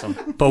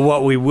 Awesome. But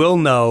what we will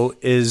know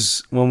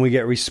is when we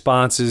get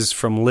responses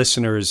from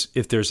listeners,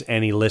 if there's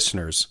any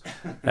listeners.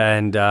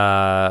 And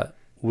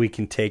we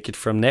can take it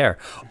from there.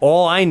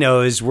 All I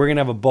know is we're going to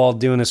have a ball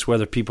doing this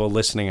whether people are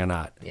listening or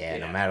not. Yeah,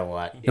 no matter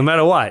what. No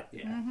matter what.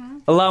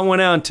 A lot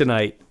went out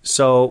tonight.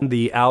 So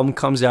the album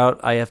comes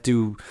out. I have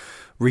to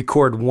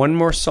record one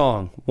more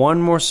song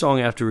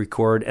I have to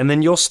record. And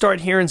then you'll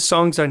start hearing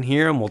songs on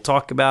here and we'll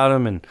talk about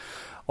them and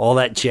all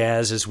that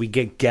jazz as we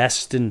get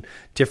guests and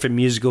different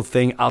musical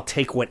thing. I'll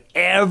take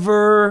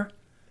whatever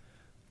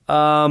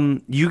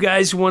you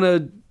guys want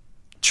to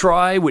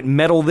try with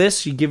Metal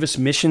This. You give us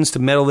missions to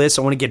Metal This.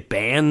 I want to get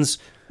bands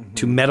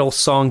to metal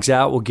songs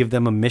out. We'll give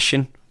them a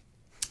mission.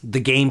 The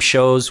game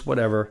shows,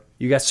 whatever.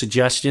 You got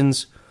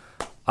suggestions?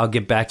 I'll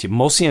get back to you.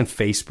 Mostly on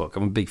Facebook.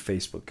 I'm a big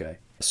Facebook guy.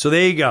 So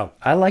there you go.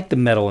 I like the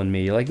metal in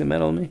me. You like the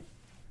metal in me?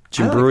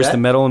 Jim Brewer's the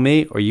metal in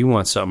me, or you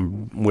want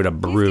something with a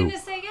brew? He's going to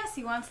say yes.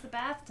 He wants the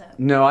bathtub.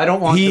 No, I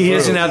don't want the brew. He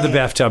doesn't have the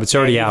bathtub. It's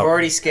already You've out.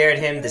 already scared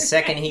him the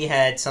second he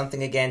had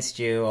something against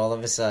you, all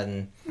of a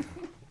sudden.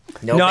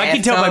 No, I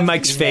can tell by bathtub,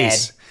 Mike's he's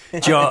face.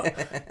 mad.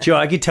 Joe,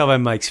 I can tell by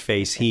Mike's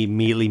face. He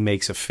immediately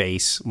makes a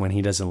face when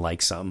he doesn't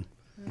like something.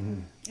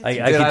 I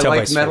Did can I tell by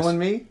like his Metal face. in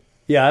Me?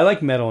 Yeah, I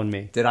like Metal in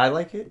Me. Did I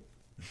like it?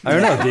 I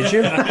don't know. Did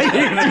you? You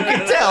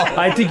can tell.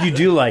 I think you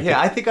do like it. Yeah,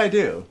 I think I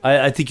do.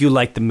 I think you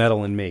like the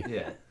Metal in Me.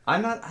 Yeah. I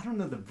don't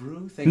know the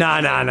brew thing. Nah.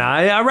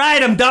 All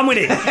right, I'm done with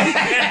it.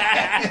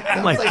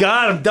 Oh my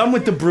God, I'm done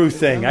with the brew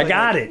thing. I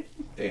got it.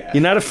 Yeah.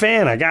 You're not a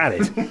fan. I got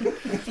it.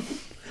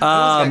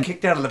 I got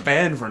kicked out of the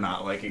band for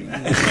not liking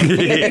that.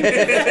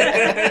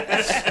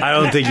 I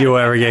don't think you'll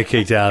ever get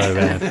kicked out of the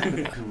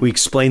band. We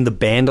explained the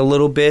band a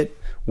little bit,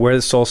 where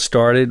this all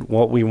started,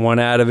 what we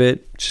want out of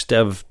it. Just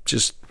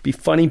be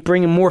funny,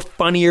 bring a more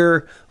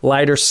funnier,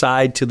 lighter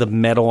side to the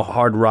metal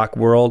hard rock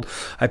world.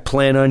 I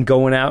plan on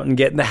going out and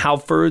getting the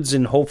Halfords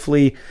and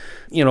hopefully,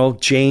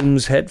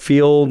 James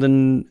Hetfield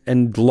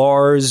and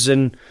Lars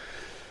and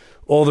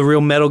all the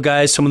real metal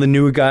guys, some of the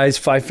newer guys,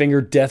 Five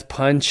Finger Death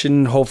Punch,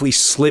 and hopefully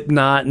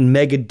Slipknot and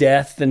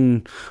Megadeth,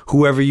 and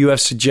whoever you have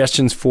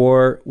suggestions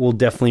for, we'll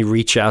definitely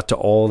reach out to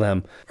all of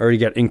them. I already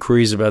got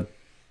inquiries about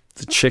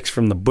the chicks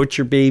from the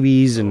Butcher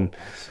Babies and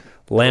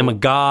Lamb of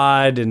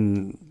God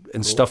and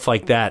stuff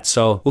like that.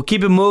 So we'll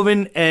keep it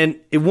moving, and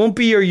it won't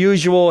be your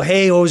usual,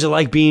 hey, what was it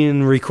like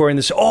recording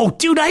this? Oh,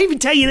 dude, I even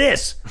tell you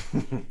this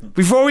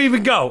before we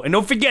even go. And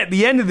don't forget,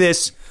 the end of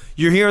this,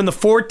 you're hearing the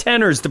Four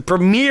Tenors, the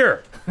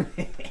premiere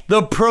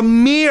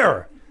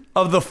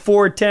of the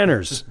Four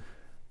Tenors.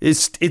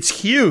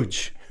 It's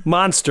huge,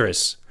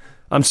 monstrous.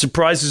 I'm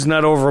surprised it's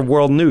not over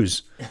World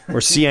News or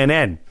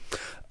CNN.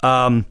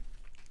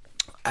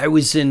 I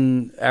was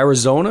in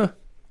Arizona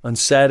on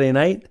Saturday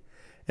night,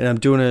 and I'm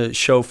doing a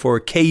show for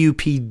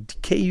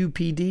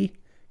KUPD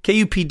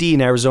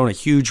in Arizona,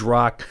 huge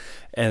rock,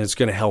 and it's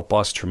going to help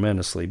us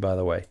tremendously, by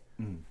the way.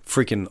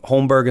 Freaking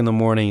Holmberg in the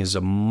Morning is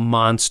a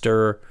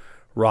monster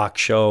rock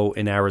show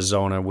in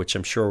Arizona, which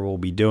I'm sure we'll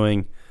be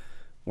doing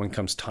when it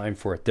comes time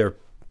for it. They're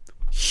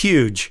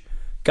huge.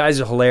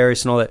 Guys are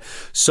hilarious and all that.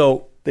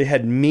 So they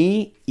had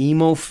me,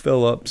 Emo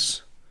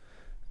Phillips,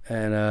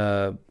 and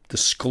the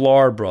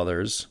Sklar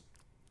brothers,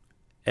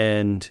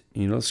 and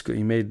you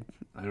made...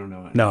 I don't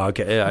know. No,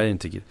 okay, I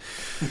didn't think it.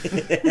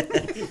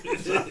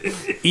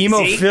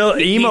 Emo See?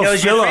 Phillips. He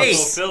knows your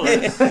face.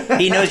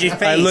 He knows your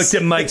face. I looked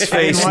at Mike's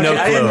face, no clue.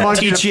 I didn't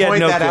want you Teachy to had point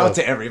no that clue. out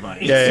to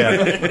everybody. Yeah.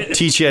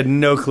 Teachy had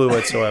no clue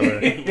whatsoever.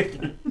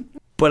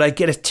 But I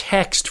get a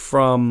text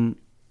from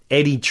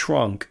Eddie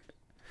Trunk,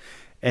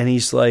 and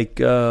he's like,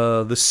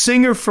 the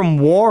singer from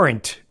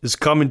Warrant is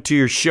coming to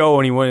your show,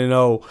 and he wanted to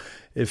know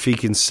if he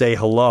can say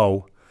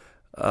hello.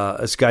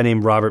 this guy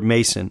named Robert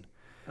Mason.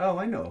 Oh,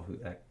 I know who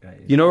that guy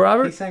is. You know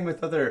Robert? He sang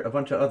with a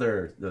bunch of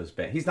other those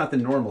bands. He's not the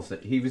normal.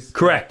 He was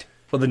correct.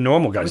 Well, the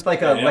normal guys. It was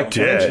like a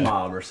Lynch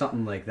Mob or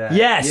something like that.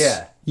 Yes.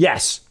 Yeah.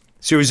 Yes.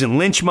 So he was in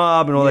Lynch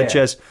Mob and all that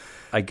jazz.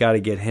 I got to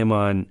get him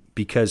on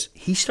because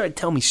he started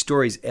telling me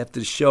stories after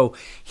the show.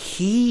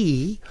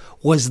 He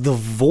was the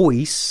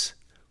voice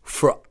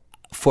for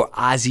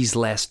Ozzy's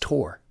last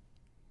tour.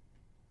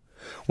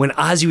 When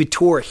Ozzy would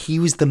tour, he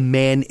was the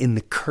man in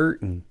the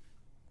curtain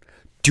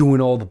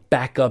doing all the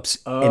backups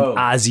in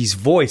Ozzy's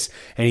voice,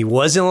 and he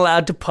wasn't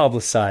allowed to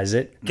publicize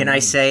it. Can I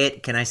say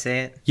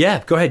it?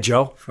 Yeah, go ahead,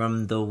 Joe.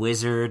 From the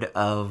Wizard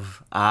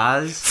of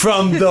Oz.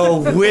 From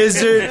the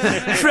Wizard of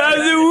Ozzy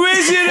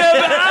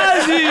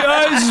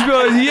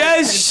Osbourne.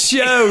 Yes,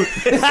 Joe.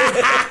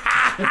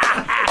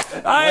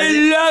 I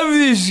love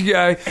this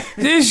guy.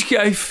 This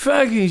guy,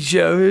 fucking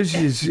Joe.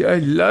 I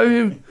love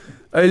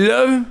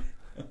him.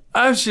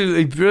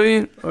 Absolutely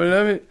brilliant. I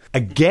love it.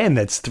 Again,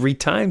 that's 3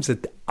 times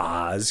that the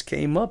Oz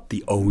came up.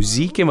 The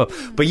OZ came up.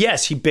 But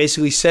yes, he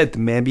basically said the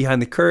man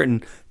behind the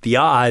curtain, the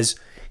Oz,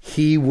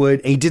 he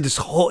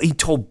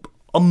told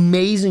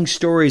amazing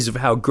stories of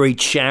how great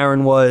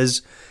Sharon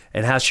was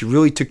and how she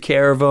really took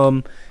care of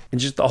him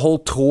and just the whole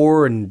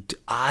tour and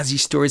Ozzy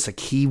stories. Like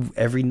he,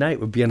 every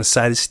night, would be on the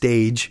side of the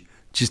stage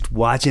just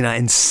watching that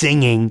and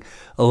singing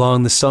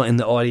along the song. And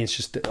the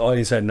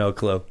audience had no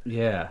clue.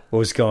 Yeah. What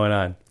was going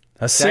on.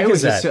 How sick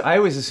is that? I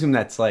always assume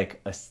that's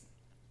like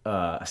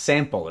a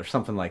sample or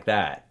something like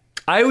that.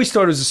 I always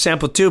thought it was a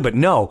sample too, but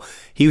no.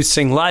 He would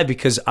sing live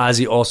because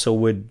Ozzy also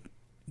would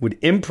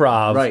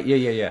improv. Right,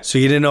 yeah. So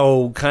you didn't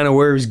know kind of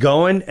where he was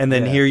going, and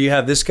then here you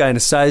have this guy on the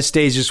side of the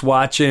stage just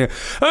watching.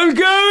 I'm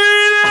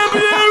going up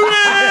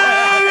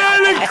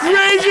the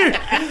crazy.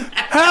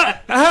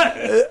 How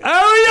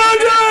are you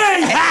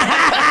doing?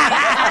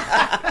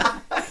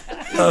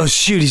 Oh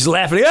shoot, he's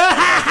laughing.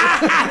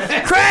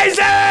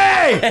 Crazy!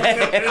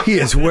 He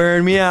is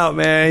wearing me out,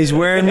 man. He's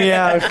wearing me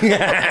out.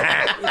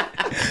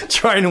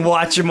 Trying to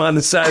watch him on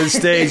the side of the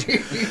stage.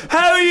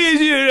 How are you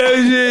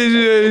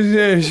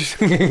doing?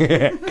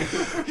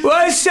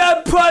 What's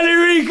up, Puerto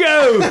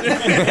Rico?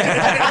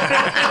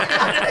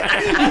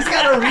 He's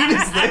got to read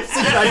his lips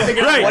and try to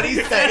figure out what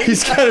he's saying.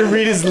 He's got to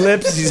read his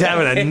lips. He's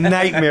having a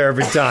nightmare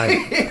every time.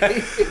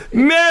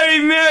 Mary,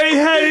 Mary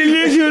had a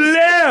little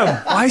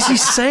lamb. Why is he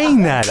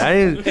saying that?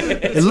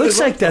 It looks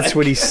like that's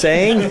what he's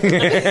saying.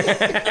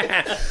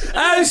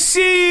 I'll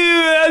see you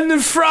on the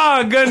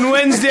Frog on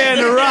Wednesday on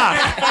the Rock.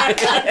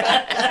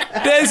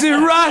 There's a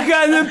rock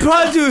on the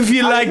puddle if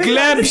you like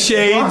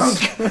lampshades.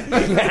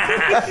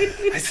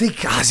 I think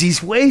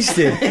Ozzy's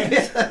wasted.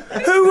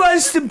 Who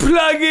wants to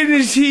plug in the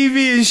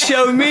TV and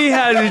show me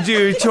how to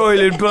do a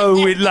toilet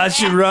bowl with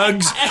lots of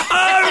rugs?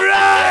 All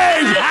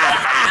right!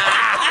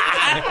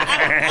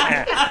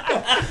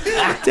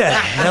 What the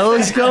hell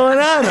is going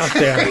on up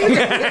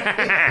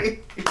there?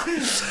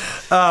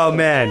 Oh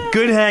man,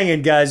 good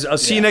hanging, guys. I'll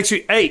see you next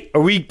week. Hey,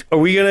 are we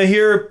gonna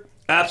hear?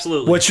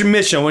 Absolutely. What's your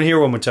mission? I want to hear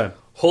one more time.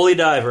 Holy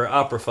Diver,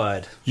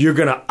 operified. You're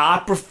gonna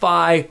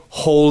operify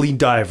Holy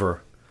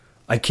Diver.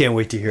 I can't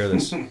wait to hear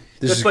this.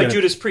 That's by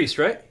Judas Priest,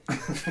 right?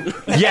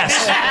 Yes.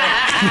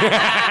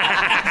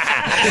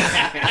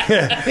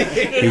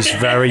 He's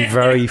very,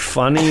 very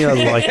funny. I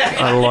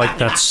like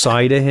that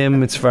side of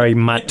him. It's very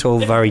metal,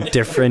 very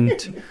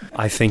different.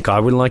 I think I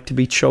would like to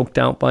be choked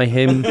out by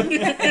him.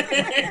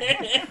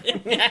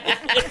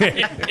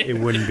 It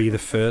wouldn't be the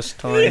first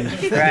time.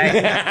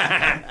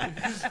 Right.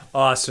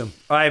 Awesome.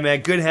 All right,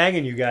 man. Good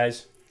hanging, you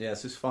guys. Yeah,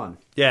 this is fun.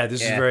 Yeah,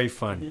 this is very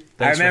fun.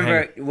 Thanks I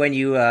remember when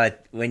you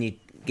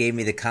gave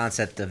me the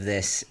concept of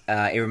this,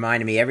 it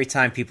reminded me every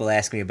time people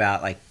ask me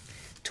about like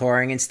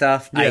touring and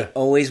stuff, I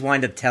always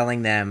wind up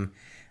telling them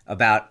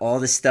about all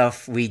the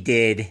stuff we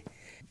did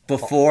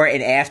before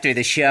and after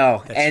the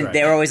show.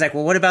 They were always like,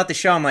 well, what about the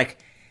show? I'm like,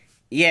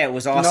 yeah, it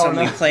was awesome.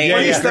 We played.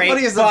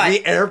 Somebody is at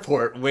the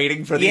airport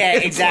waiting for the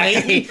plane.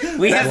 Exactly.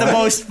 We have the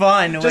most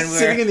fun when we're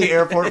sitting in the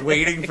airport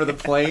waiting for the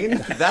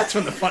plane. That's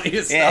when the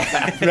funniest stuff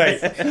happens.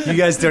 Right. You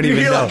guys don't even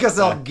know. You hear like us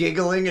all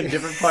giggling in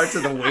different parts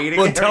of the waiting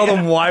area. Tell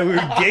them why we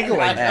were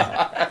giggling.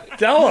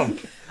 Tell them.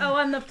 Oh,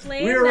 on the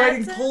plane? We were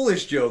writing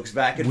Polish jokes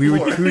back and forth. We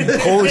were doing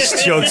Polish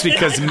jokes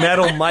because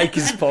Metal Mike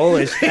is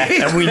Polish,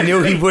 and we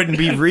knew he wouldn't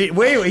be reading.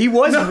 Wait, he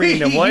wasn't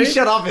reading them, He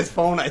shut off his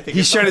phone, I think.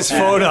 He shut his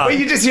phone off. But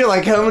you just hear,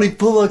 like, how many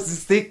pull-ups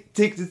does it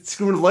take to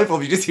screw in a light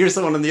bulb? You just hear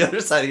someone on the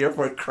other side of the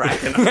airport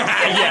cracking.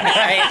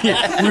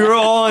 We were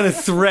all on a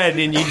thread,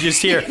 and you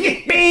just hear,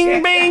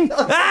 bing, bing.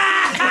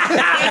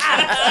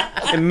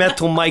 And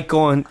Metal Mike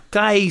going,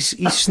 guys,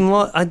 it's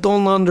not, I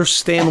don't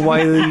understand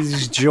why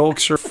these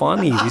jokes are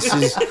funny. This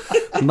is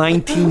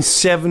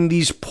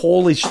 1970s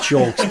Polish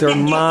jokes. They're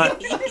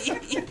not.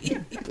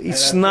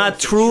 It's not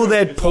true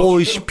that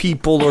Polish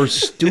people are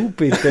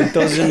stupid. That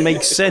doesn't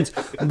make sense.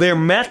 They're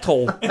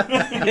metal,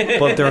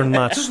 but they're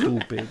not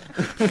stupid.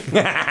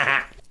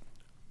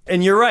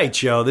 And you're right,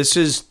 Joe. This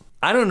is.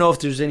 I don't know if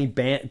there's any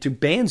band. Do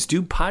bands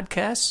do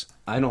podcasts?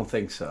 I don't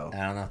think so.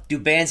 I don't know. Do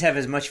bands have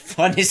as much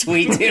fun as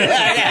we do?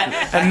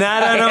 And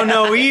that I don't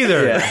know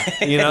either.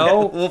 Yeah. You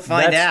know, we'll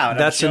find out.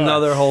 That's sure.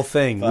 another whole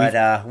thing.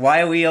 But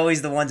why are we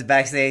always the ones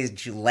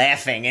backstage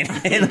laughing and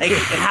like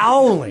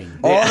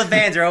howling? All the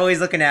bands are always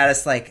looking at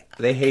us like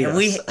they hate us.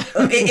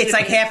 It's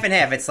like half and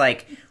half. It's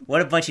like,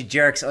 what a bunch of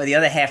jerks. Or the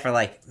other half are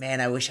like, man,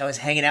 I wish I was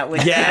hanging out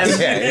with them.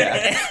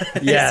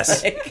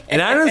 Yes.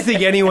 And I don't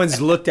think anyone's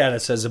looked at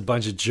us as a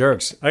bunch of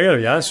jerks. I gotta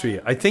be honest with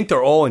you. I think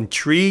they're all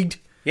intrigued.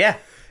 Yeah.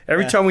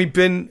 Every time we've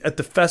been at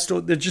the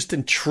festival, they're just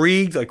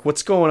intrigued, like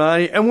what's going on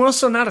here. And we're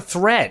also not a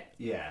threat.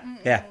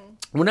 Yeah.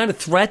 We're not a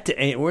threat to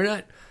any. We're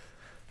not.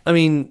 I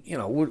mean, you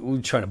know,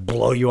 we're trying to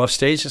blow you off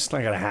stage. That's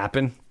not going to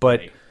happen.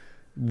 But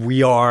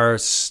we are.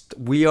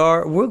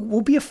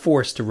 We'll be a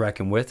force to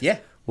reckon with. Yeah.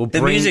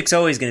 The music's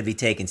always going to be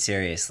taken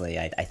seriously.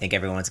 I think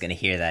everyone's going to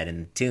hear that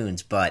in the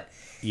tunes, but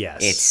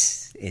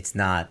it's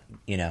not.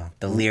 You know,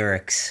 the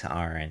lyrics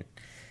aren't.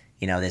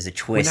 You know, there's a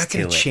twist to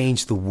it. We're not going to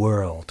change the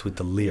world with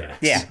the lyrics.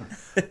 Yeah.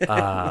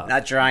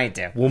 Not trying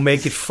to. We'll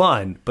make it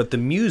fun, but the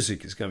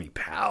music is going to be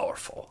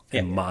powerful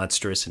and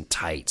monstrous and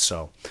tight.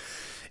 So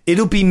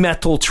it'll be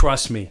metal,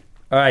 trust me.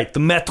 All right, the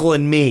metal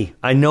in me.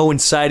 I know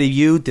inside of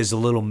you, there's a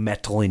little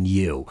metal in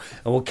you.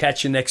 And we'll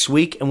catch you next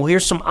week, and we'll hear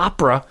some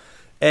opera.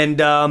 And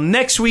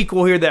next week,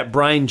 we'll hear that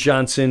Brian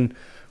Johnson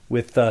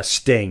with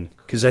Sting.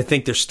 Because I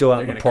think they're still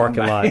out in the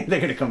parking lot.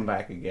 They're going to come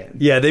back again.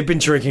 Yeah, they've been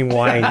drinking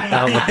wine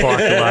out in the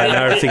parking lot. And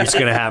I don't think it's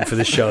going to happen for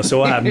the show. So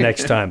we'll have them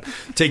next time.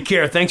 Take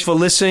care. Thanks for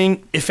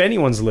listening, if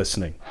anyone's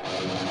listening.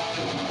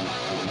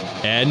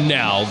 And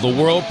now, the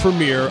world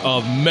premiere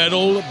of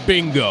Metal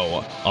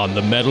Bingo on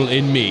The Metal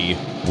in Me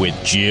with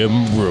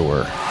Jim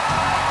Breuer.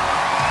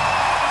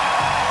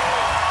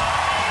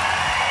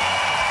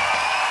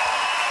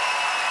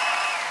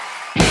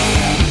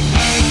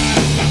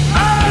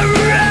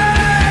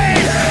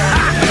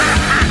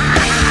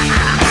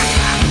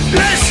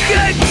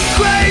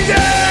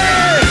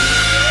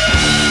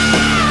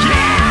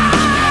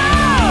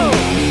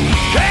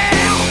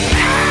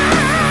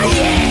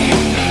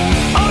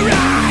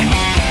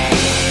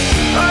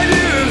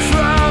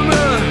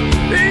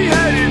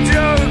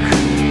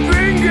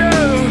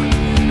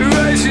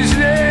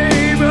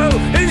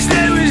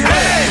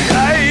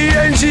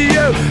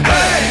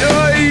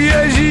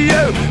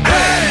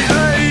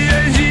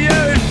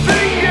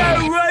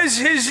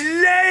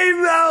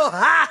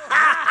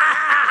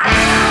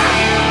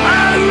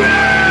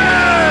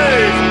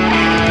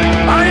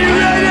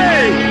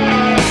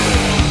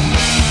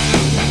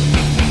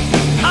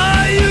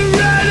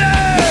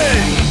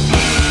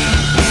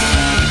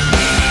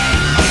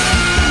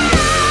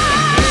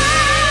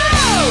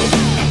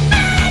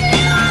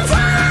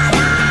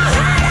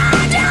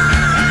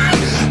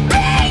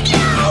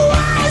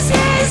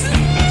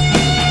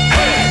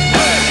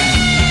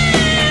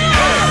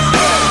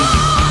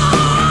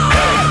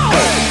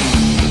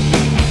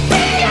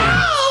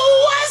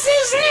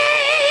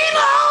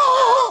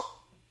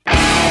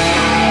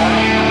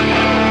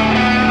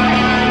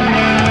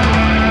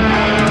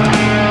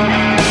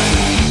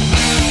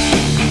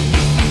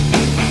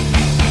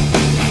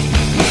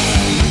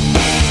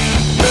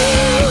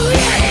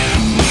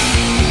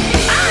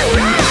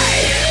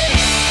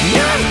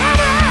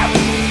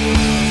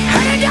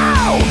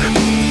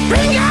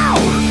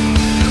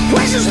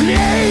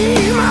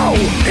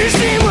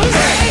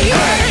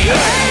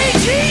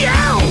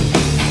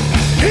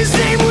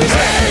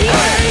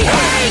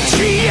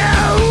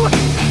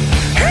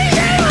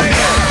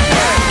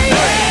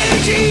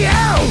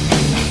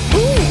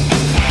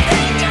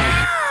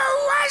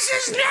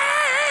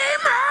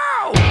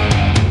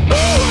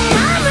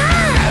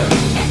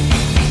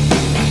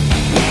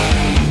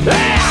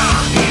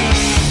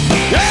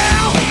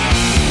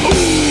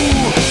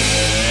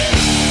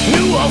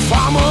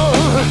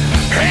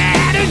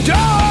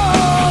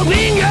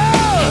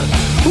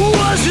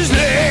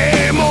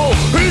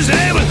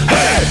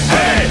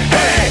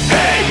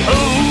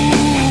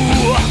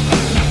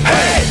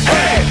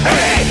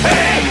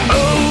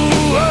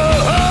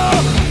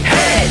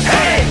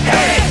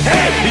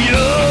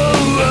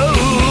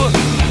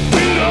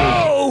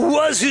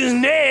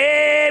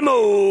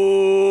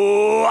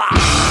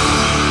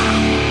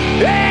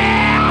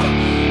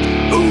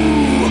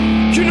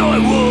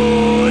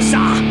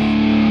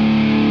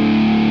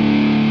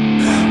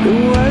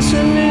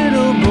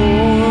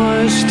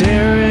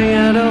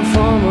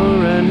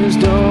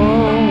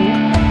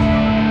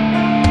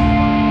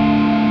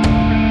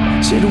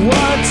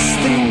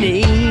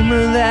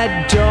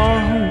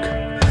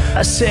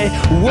 I say,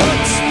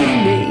 what's the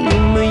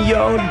name of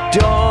your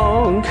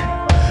dog?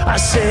 I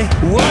say,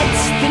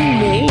 what's the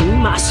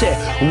name? I say,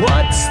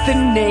 what's the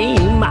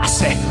name? I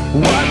say,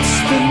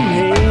 what's the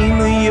name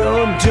of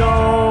your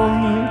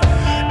dog?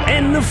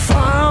 And the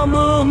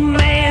farmer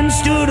man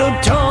stood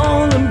up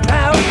tall and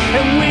proud,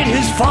 and with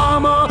his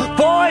farmer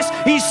voice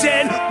he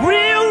said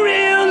real,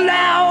 real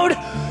loud,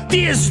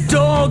 this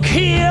dog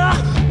here,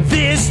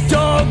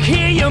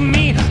 you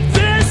mean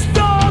this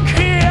dog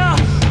here?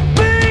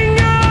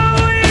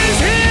 Bingo is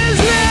his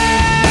name.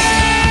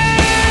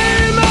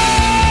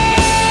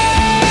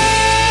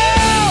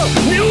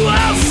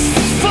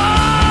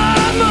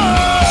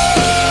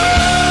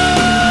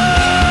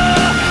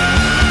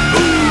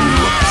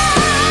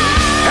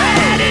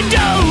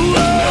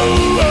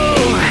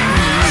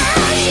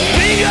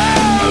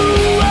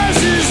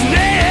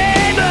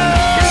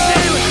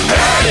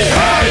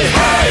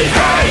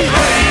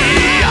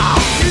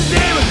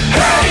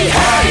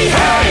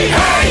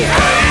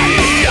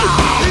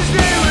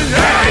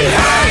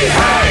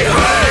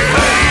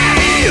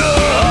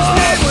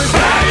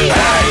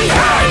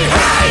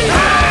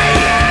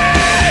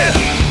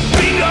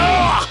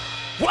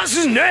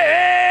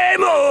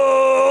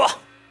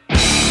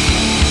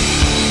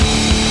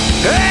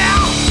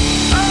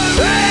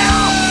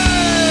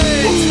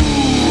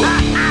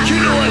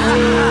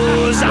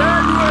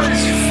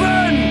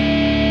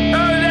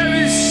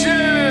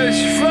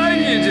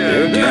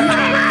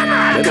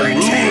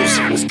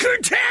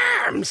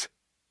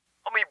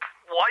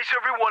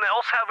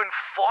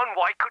 fun.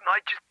 Why couldn't I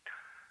just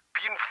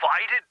be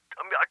invited?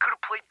 I mean, I could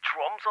have played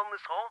drums on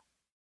this, huh?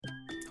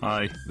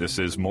 Hi, this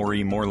is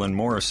Maury Moreland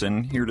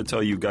Morrison, here to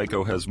tell you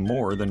Geico has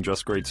more than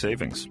just great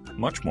savings.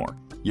 Much more.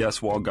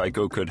 Yes, while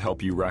Geico could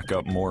help you rack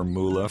up more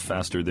moolah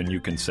faster than you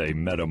can say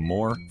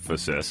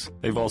metamorphosis,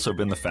 they've also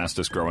been the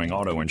fastest growing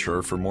auto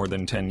insurer for more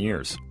than 10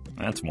 years.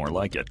 That's more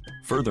like it.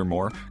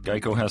 Furthermore,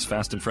 Geico has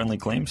fast and friendly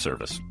claim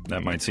service.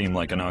 That might seem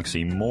like an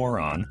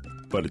oxymoron,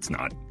 but it's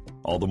not.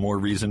 All the more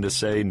reason to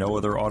say no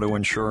other auto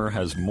insurer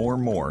has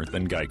more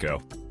than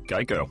Geico.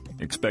 Geico.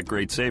 Expect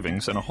great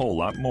savings and a whole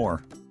lot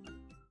more.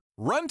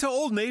 Run to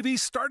Old Navy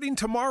starting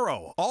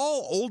tomorrow.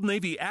 All Old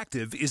Navy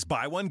Active is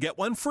buy one, get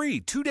one free.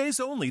 2 days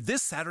only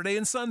this Saturday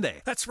and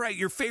Sunday. That's right,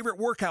 your favorite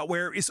workout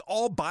wear is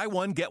all buy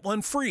one, get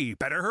one free.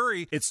 Better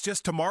hurry. It's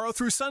just tomorrow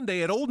through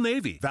Sunday at Old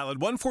Navy. Valid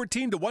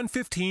 1/14 to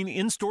 1/15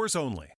 in stores only.